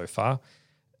live so far.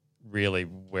 Really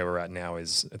where we're at now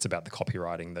is it's about the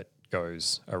copywriting that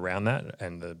goes around that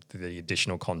and the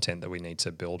additional content that we need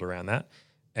to build around that.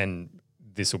 And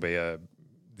this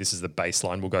is the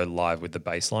baseline. We'll go live with the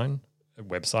baseline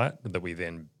website that we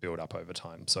then build up over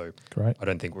time. So great. I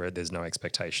don't think there's no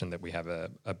expectation that we have a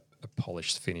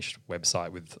polished, finished website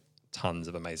with tons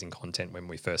of amazing content when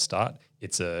we first start.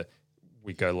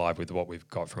 We go live with what we've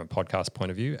got from a podcast point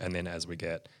of view, and then as we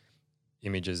get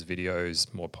images,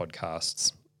 videos, more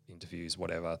podcasts, interviews,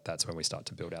 whatever, that's when we start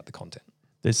to build out the content.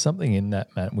 There's something in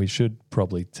that, Matt, we should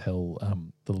probably tell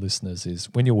the listeners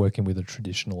is when you're working with a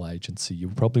traditional agency, you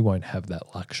probably won't have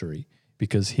that luxury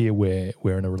because here we're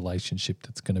in a relationship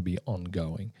that's going to be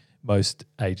ongoing. Most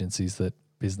agencies that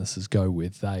businesses go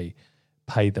with, they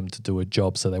pay them to do a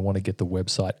job, so they want to get the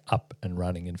website up and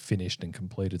running and finished and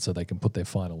completed so they can put their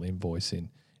final invoice in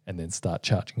and then start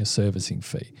charging a servicing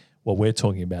fee. What we're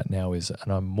talking about now is,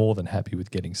 and I'm more than happy with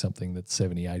getting something that's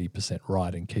 70, 80%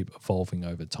 right and keep evolving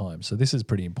over time. So this is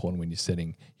pretty important when you're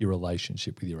setting your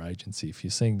relationship with your agency. If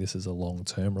you're seeing this as a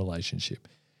long-term relationship,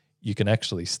 you can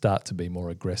actually start to be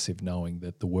more aggressive knowing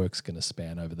that the work's going to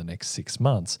span over the next 6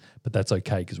 months, but that's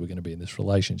okay because we're going to be in this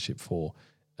relationship for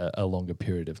a longer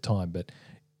period of time. But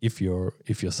if you're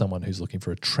someone who's looking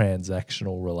for a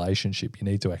transactional relationship, you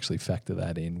need to actually factor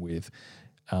that in with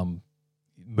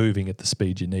moving at the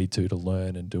speed you need to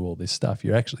learn and do all this stuff.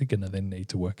 You're actually going to then need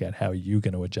to work out how you're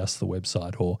going to adjust the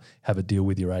website or have a deal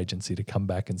with your agency to come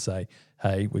back and say,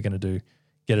 hey, we're going to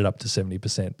get it up to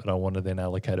 70%, but I want to then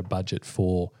allocate a budget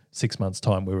for 6 months'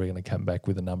 time where we're going to come back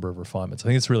with a number of refinements. I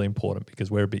think it's really important because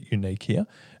we're a bit unique here.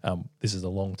 This is a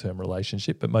long-term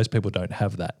relationship, but most people don't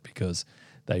have that because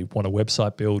they want a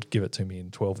website build, give it to me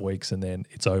in 12 weeks, and then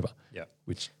it's over. Yeah.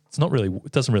 Which it's not really,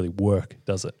 it doesn't really work,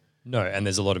 does it? No, and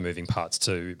there's a lot of moving parts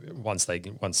too. Once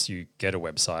you get a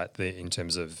website, in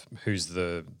terms of who's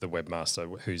the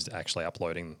webmaster, who's actually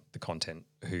uploading the content,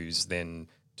 who's then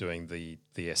doing the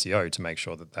SEO to make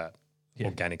sure that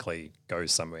organically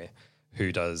goes somewhere,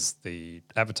 who does the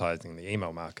advertising, the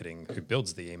email marketing, who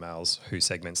builds the emails, who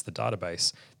segments the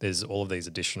database. There's all of these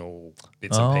additional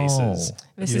bits and pieces.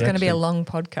 This is going to be a long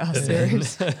podcast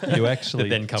series. You actually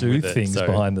then come do with it. things So-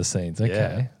 behind the scenes. Okay.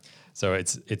 Yeah. So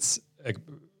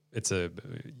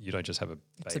you don't just have a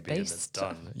It's a baby and it's beast.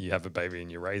 done. You have a baby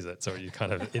and you raise it. So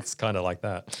it's kind of like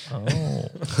that. Oh.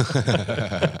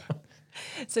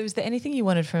 So is there anything you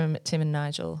wanted from Tim and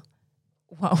Nigel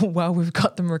while we've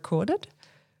got them recorded?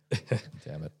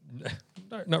 Damn it.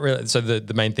 No, not really. So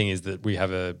the main thing is that we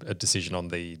have a decision on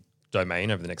the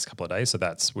domain over the next couple of days. So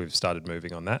we've started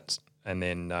moving on that, and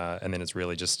then it's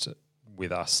really just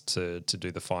with us to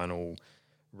do the final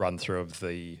run through of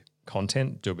the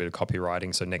content, do a bit of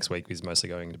copywriting. So next week is mostly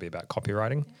going to be about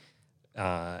copywriting,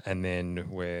 and then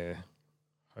we're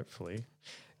hopefully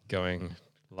going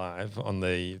live on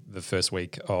the first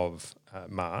week of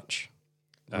March.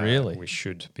 Really? We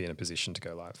should be in a position to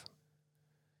go live.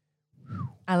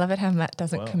 I love it how Matt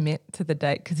doesn't commit to the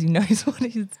date because he knows what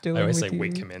he's doing. I always with say you.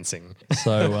 week commencing.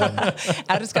 So,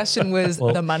 Our discussion was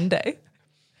the Monday.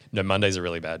 No, Monday's a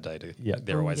really bad day to. Yeah.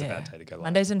 They're always Yeah. a bad day to go live.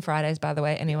 Mondays and Fridays, by the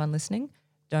way, anyone listening,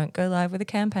 don't go live with a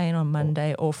campaign on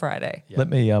Monday or Friday. Yeah.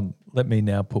 let me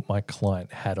now put my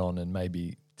client hat on and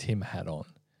maybe Tim hat on.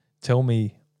 Tell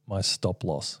me my stop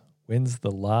loss. When's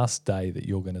the last day that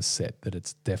you're going to set that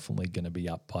it's definitely going to be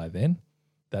up by then?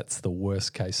 That's the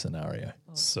worst case scenario.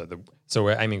 So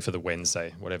we're aiming for the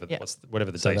Wednesday, whatever Yeah.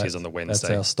 whatever the So date is on the Wednesday.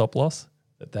 That's our stop loss.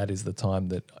 That is the time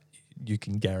that you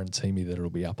can guarantee me that it'll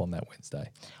be up on that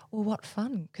Wednesday. Well, what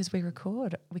fun because we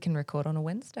can record on a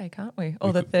Wednesday, can't we? Or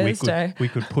We the could- Thursday. We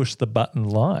could push the button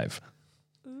live.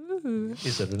 Ooh.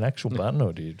 Is it an actual button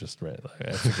or do you just read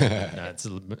it? No, it's a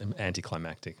little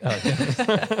anticlimactic.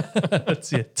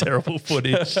 That's terrible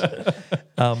footage.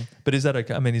 But is that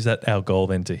okay? I mean, is that our goal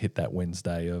then to hit that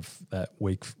Wednesday of that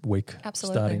week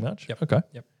Absolutely. starting March? Yep. Okay.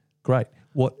 Yep. Great.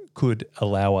 What could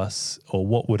allow us or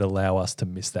what would allow us to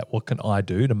miss that? What can I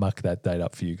do to muck that date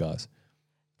up for you guys?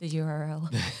 The URL.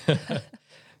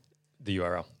 The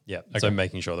URL. Yeah. So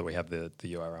making sure that we have the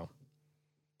URL.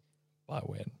 By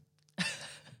when?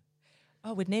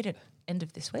 Oh, we'd need it end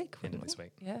of this week. End wouldn't of this we?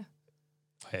 week.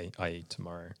 Yeah. i.e.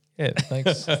 tomorrow. Yeah,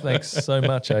 thanks so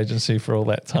much, agency, for all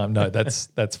that time. No, that's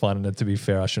fine. And to be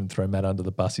fair, I shouldn't throw Matt under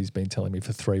the bus. He's been telling me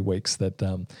for 3 weeks that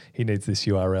he needs this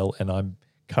URL, and I'm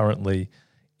currently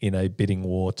in a bidding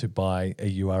war to buy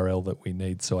a URL that we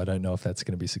need. So I don't know if that's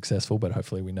going to be successful, but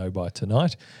hopefully we know by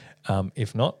tonight.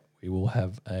 If not, we will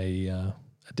have a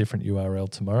different URL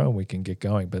tomorrow and we can get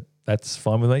going. But that's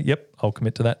fine with me. Yep, I'll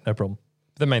commit to that. No problem.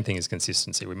 The main thing is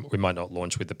consistency. We might not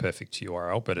launch with the perfect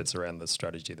URL, but it's around the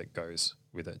strategy that goes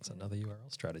with it. It's another URL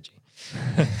strategy.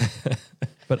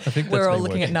 But I think We're that's all been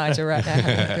looking working. at Nigel right now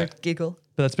having a good giggle.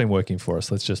 But that's been working for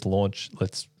us. Let's just launch.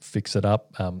 Let's fix it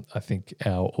up. I think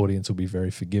our audience will be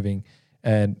very forgiving.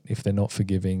 And if they're not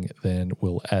forgiving, then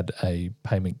we'll add a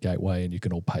payment gateway and you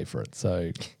can all pay for it.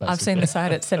 So I've seen the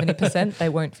site at 70%. They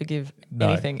won't forgive No.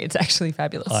 anything. It's actually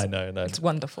fabulous. I know. It's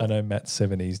wonderful. I know Matt's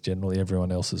 70s generally.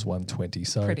 Everyone else is 120.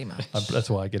 So Pretty much. that's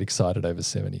why I get excited over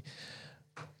 70.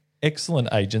 Excellent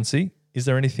agency. Is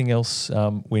there anything else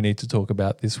we need to talk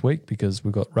about this week? Because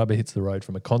we've got rubber hits the road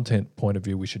from a content point of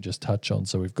view we should just touch on.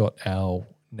 So we've got our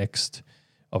next,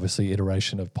 obviously,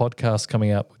 iteration of podcasts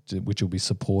coming out, which will be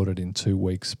supported in 2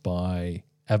 weeks by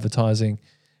advertising.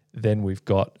 Then we've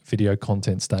got video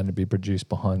content starting to be produced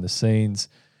behind the scenes.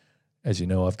 As you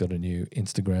know, I've got a new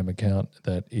Instagram account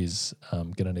that is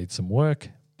going to need some work.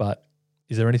 But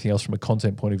is there anything else from a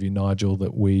content point of view, Nigel,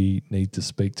 that we need to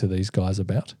speak to these guys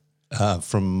about?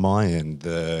 From my end,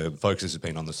 the focus has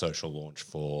been on the social launch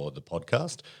for the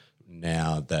podcast.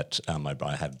 Now that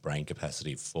I have brain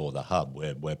capacity for the hub,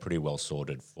 we're pretty well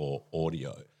sorted for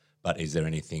audio. But is there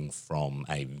anything from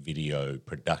a video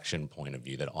production point of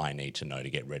view that I need to know to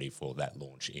get ready for that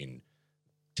launch in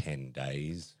 10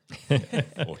 days?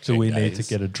 Or Do 10 we days? need to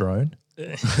get a drone?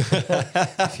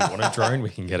 If you want a drone, we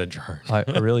can get a drone. I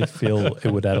really feel it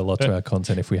would add a lot to our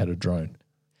content if we had a drone.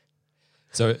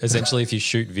 So essentially, if you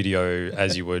shoot video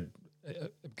as you would,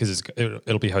 because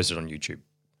it'll be hosted on YouTube,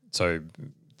 so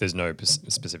there's no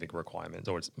specific requirements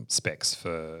or specs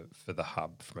for the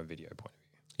hub from a video point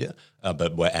of view. Yeah,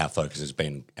 but where our focus has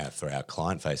been for our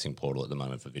client-facing portal at the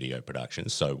moment for video production.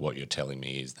 So what you're telling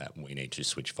me is that we need to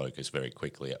switch focus very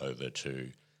quickly over to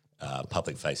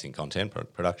public-facing content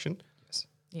production. Yes.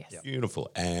 Yes.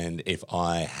 Beautiful. And if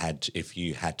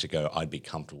you had to go, I'd be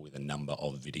comfortable with a number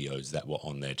of videos that were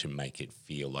on there to make it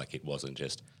feel like it wasn't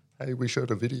just, hey, we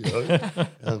showed a video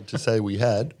to say we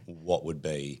had. What would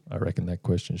be? I reckon that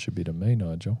question should be to me,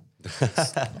 Nigel.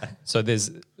 So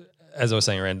there's, as I was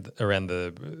saying, around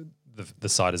the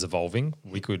site is evolving.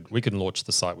 We could launch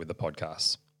the site with the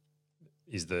podcast.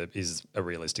 Is a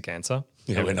realistic answer.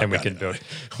 Yeah, and we can build.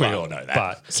 We all know that.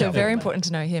 But So very important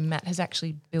to know here, Matt has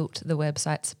actually built the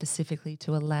website specifically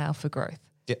to allow for growth.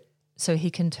 Yeah. So he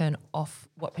can turn off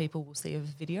what people will see of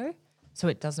video so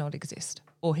it does not exist.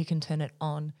 Or he can turn it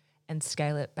on and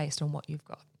scale it based on what you've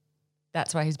got.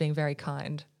 That's why he's being very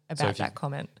kind about that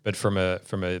comment. But from a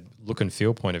look and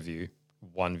feel point of view,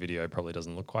 one video probably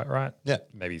doesn't look quite right. Yeah.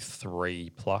 Maybe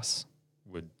 3+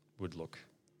 would look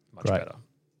much Great. better.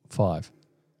 5.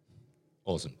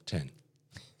 Awesome. 10.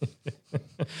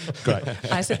 Great.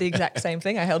 I said the exact same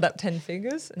thing. I held up 10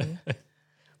 fingers and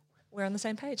we're on the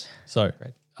same page. So,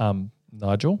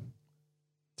 Nigel,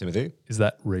 Timothy? is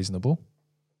that reasonable?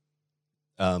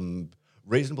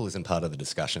 Reasonable isn't part of the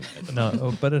discussion.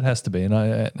 No, but it has to be.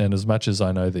 And as much as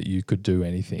I know that you could do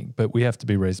anything, but we have to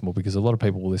be reasonable because a lot of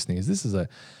people listening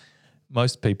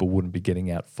most people wouldn't be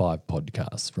getting out 5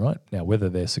 podcasts, right? Now, whether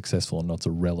they're successful or not is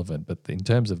irrelevant, but in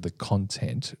terms of the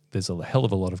content, there's a hell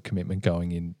of a lot of commitment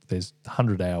going in. There's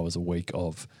 100 hours a week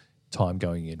of time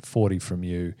going in, 40 from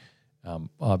you.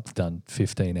 I've done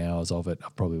 15 hours of it.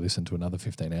 I've probably listened to another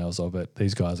 15 hours of it.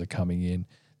 These guys are coming in.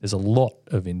 There's a lot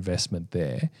of investment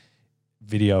there.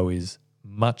 Video is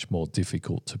much more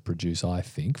difficult to produce, I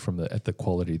think, at the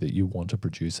quality that you want to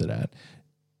produce it at.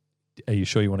 Are you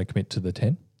sure you want to commit to the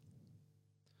 10?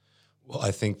 Well,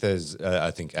 I think as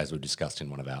we've discussed in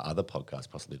one of our other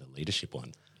podcasts, possibly the leadership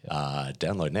one,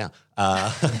 download now.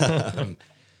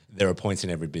 There are points in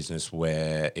every business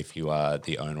where if you are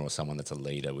the owner or someone that's a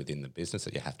leader within the business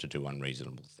that you have to do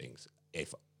unreasonable things.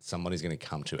 If somebody's going to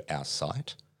come to our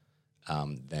site,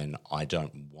 then I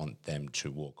don't want them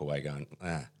to walk away going,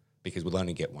 because we'll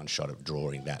only get one shot of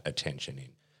drawing that attention in.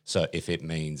 So if it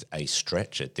means a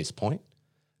stretch at this point,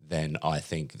 then I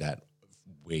think that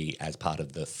we, as part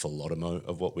of the philotimo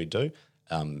of what we do,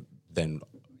 then,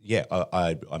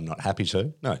 I'm not happy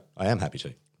to. No, I am happy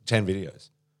to. 10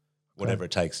 videos, whatever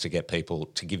it takes to get people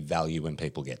to give value when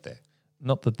people get there.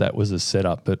 Not that was a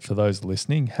setup, but for those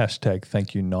listening,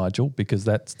 #thank you, Nigel, because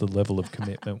that's the level of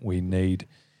commitment we need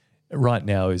right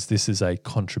now. This is a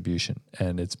contribution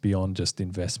and it's beyond just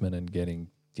investment and getting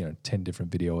 10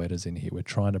 different video editors in here. We're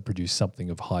trying to produce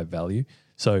something of high value.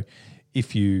 So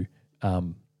if you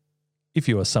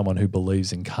are someone who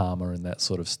believes in karma and that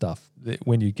sort of stuff,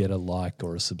 when you get a like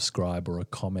or a subscribe or a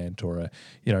comment or a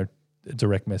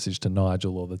direct message to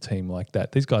Nigel or the team like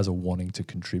that, these guys are wanting to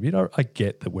contribute. I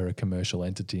get that we're a commercial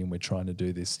entity and we're trying to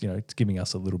do this, it's giving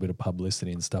us a little bit of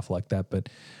publicity and stuff like that. But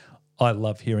I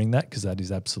love hearing that because that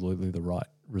is absolutely the right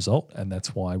result and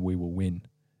that's why we will win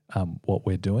what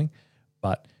we're doing.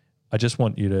 But I just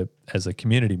want you to, as a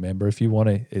community member, if you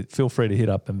want to, feel free to hit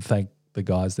up and thank the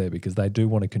guys there because they do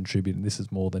want to contribute, and this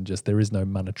is more than just, there is no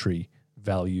monetary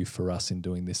value for us in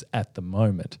doing this at the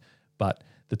moment, but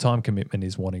the time commitment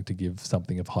is wanting to give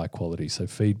something of high quality. So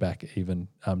feedback, even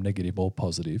negative or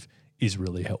positive, is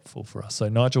really helpful for us. So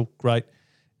Nigel, great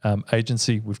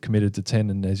agency. We've committed to 10,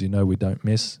 and as you know, we don't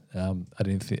miss.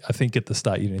 I think at the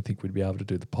start you didn't think we'd be able to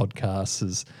do the podcasts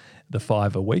as the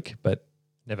 5 a week, but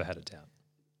Never had a doubt.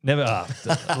 never.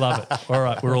 Love it. All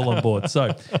right, we're all on board.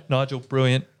 So Nigel,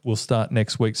 brilliant. We'll start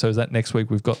next week. So is that next week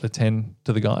we've got the 10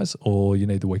 to the guys, or you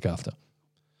need the week after?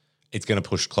 It's going to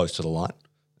push close to the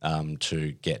line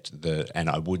to get and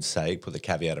I would say, put the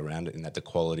caveat around it in that the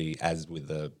quality, as with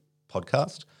the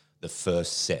podcast, the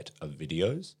first set of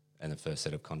videos and the first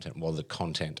set of content, while the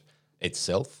content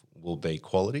itself will be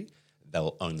quality,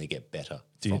 they'll only get better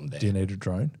from there. Do you need a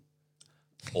drone?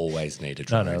 Always need a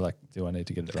drone. No, do I need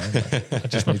to get a drone? I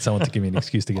just need someone to give me an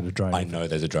excuse to get a drone. I know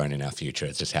there's a drone in our future.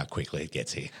 It's just how quickly it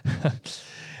gets here.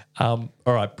 All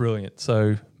right, brilliant.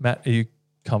 So Matt, are you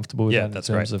comfortable with that that's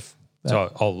in terms great. of that?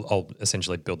 So I'll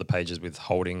essentially build the pages with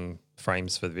holding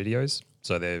frames for the videos.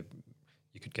 So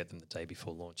you could get them the day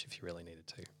before launch if you really needed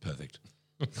to. Perfect.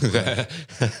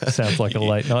 Sounds like a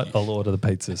late night. I'll order the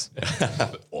pizzas.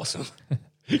 Awesome.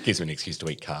 It gives me an excuse to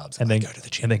eat carbs And then go to the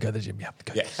gym. And then go to the gym. Yep.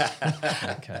 Go.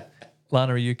 Yeah. Okay.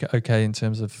 Lana, are you okay in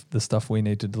terms of the stuff we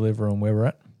need to deliver and where we're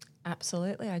at?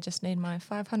 Absolutely. I just need my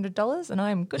 $500 and I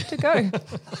am good to go.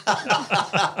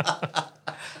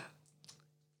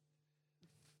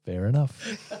 Fair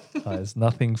enough. There's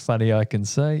nothing funny I can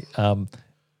say.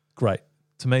 Great.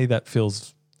 To me, that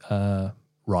feels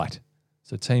right.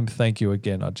 So team, thank you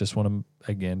again. I just want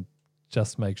to,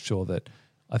 just make sure that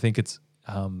I think it's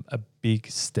a big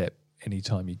step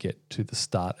anytime you get to the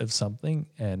start of something,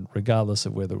 and regardless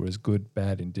of whether it was good,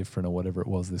 bad, indifferent, or whatever it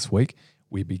was this week,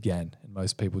 we began, and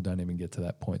most people don't even get to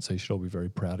that point. So you should all be very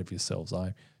proud of yourselves.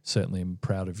 I certainly am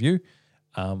proud of you.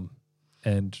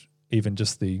 And even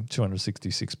just the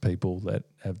 266 people that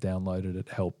have downloaded it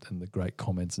helped, and the great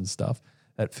comments and stuff.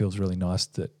 That feels really nice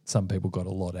that some people got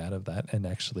a lot out of that and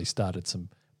actually started some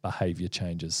behaviour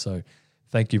changes. So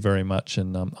thank you very much,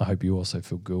 and I hope you also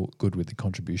feel good with the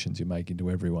contributions you're making to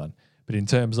everyone. But in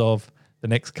terms of the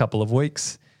next couple of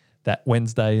weeks, that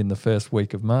Wednesday in the first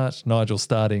week of March, Nigel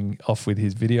starting off with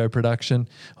his video production.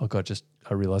 Oh God,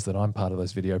 I realised that I'm part of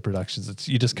those video productions.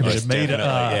 You just committed me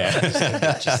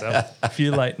to a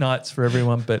few late nights for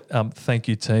everyone. But thank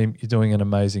you, team. You're doing an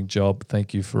amazing job.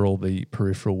 Thank you for all the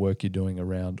peripheral work you're doing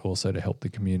around also to help the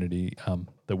community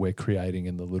that we're creating,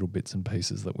 and the little bits and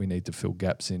pieces that we need to fill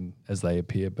gaps in as they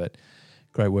appear. But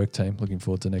great work, team. Looking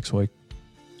forward to next week.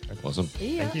 Awesome.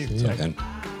 See ya. Thank you. See you then.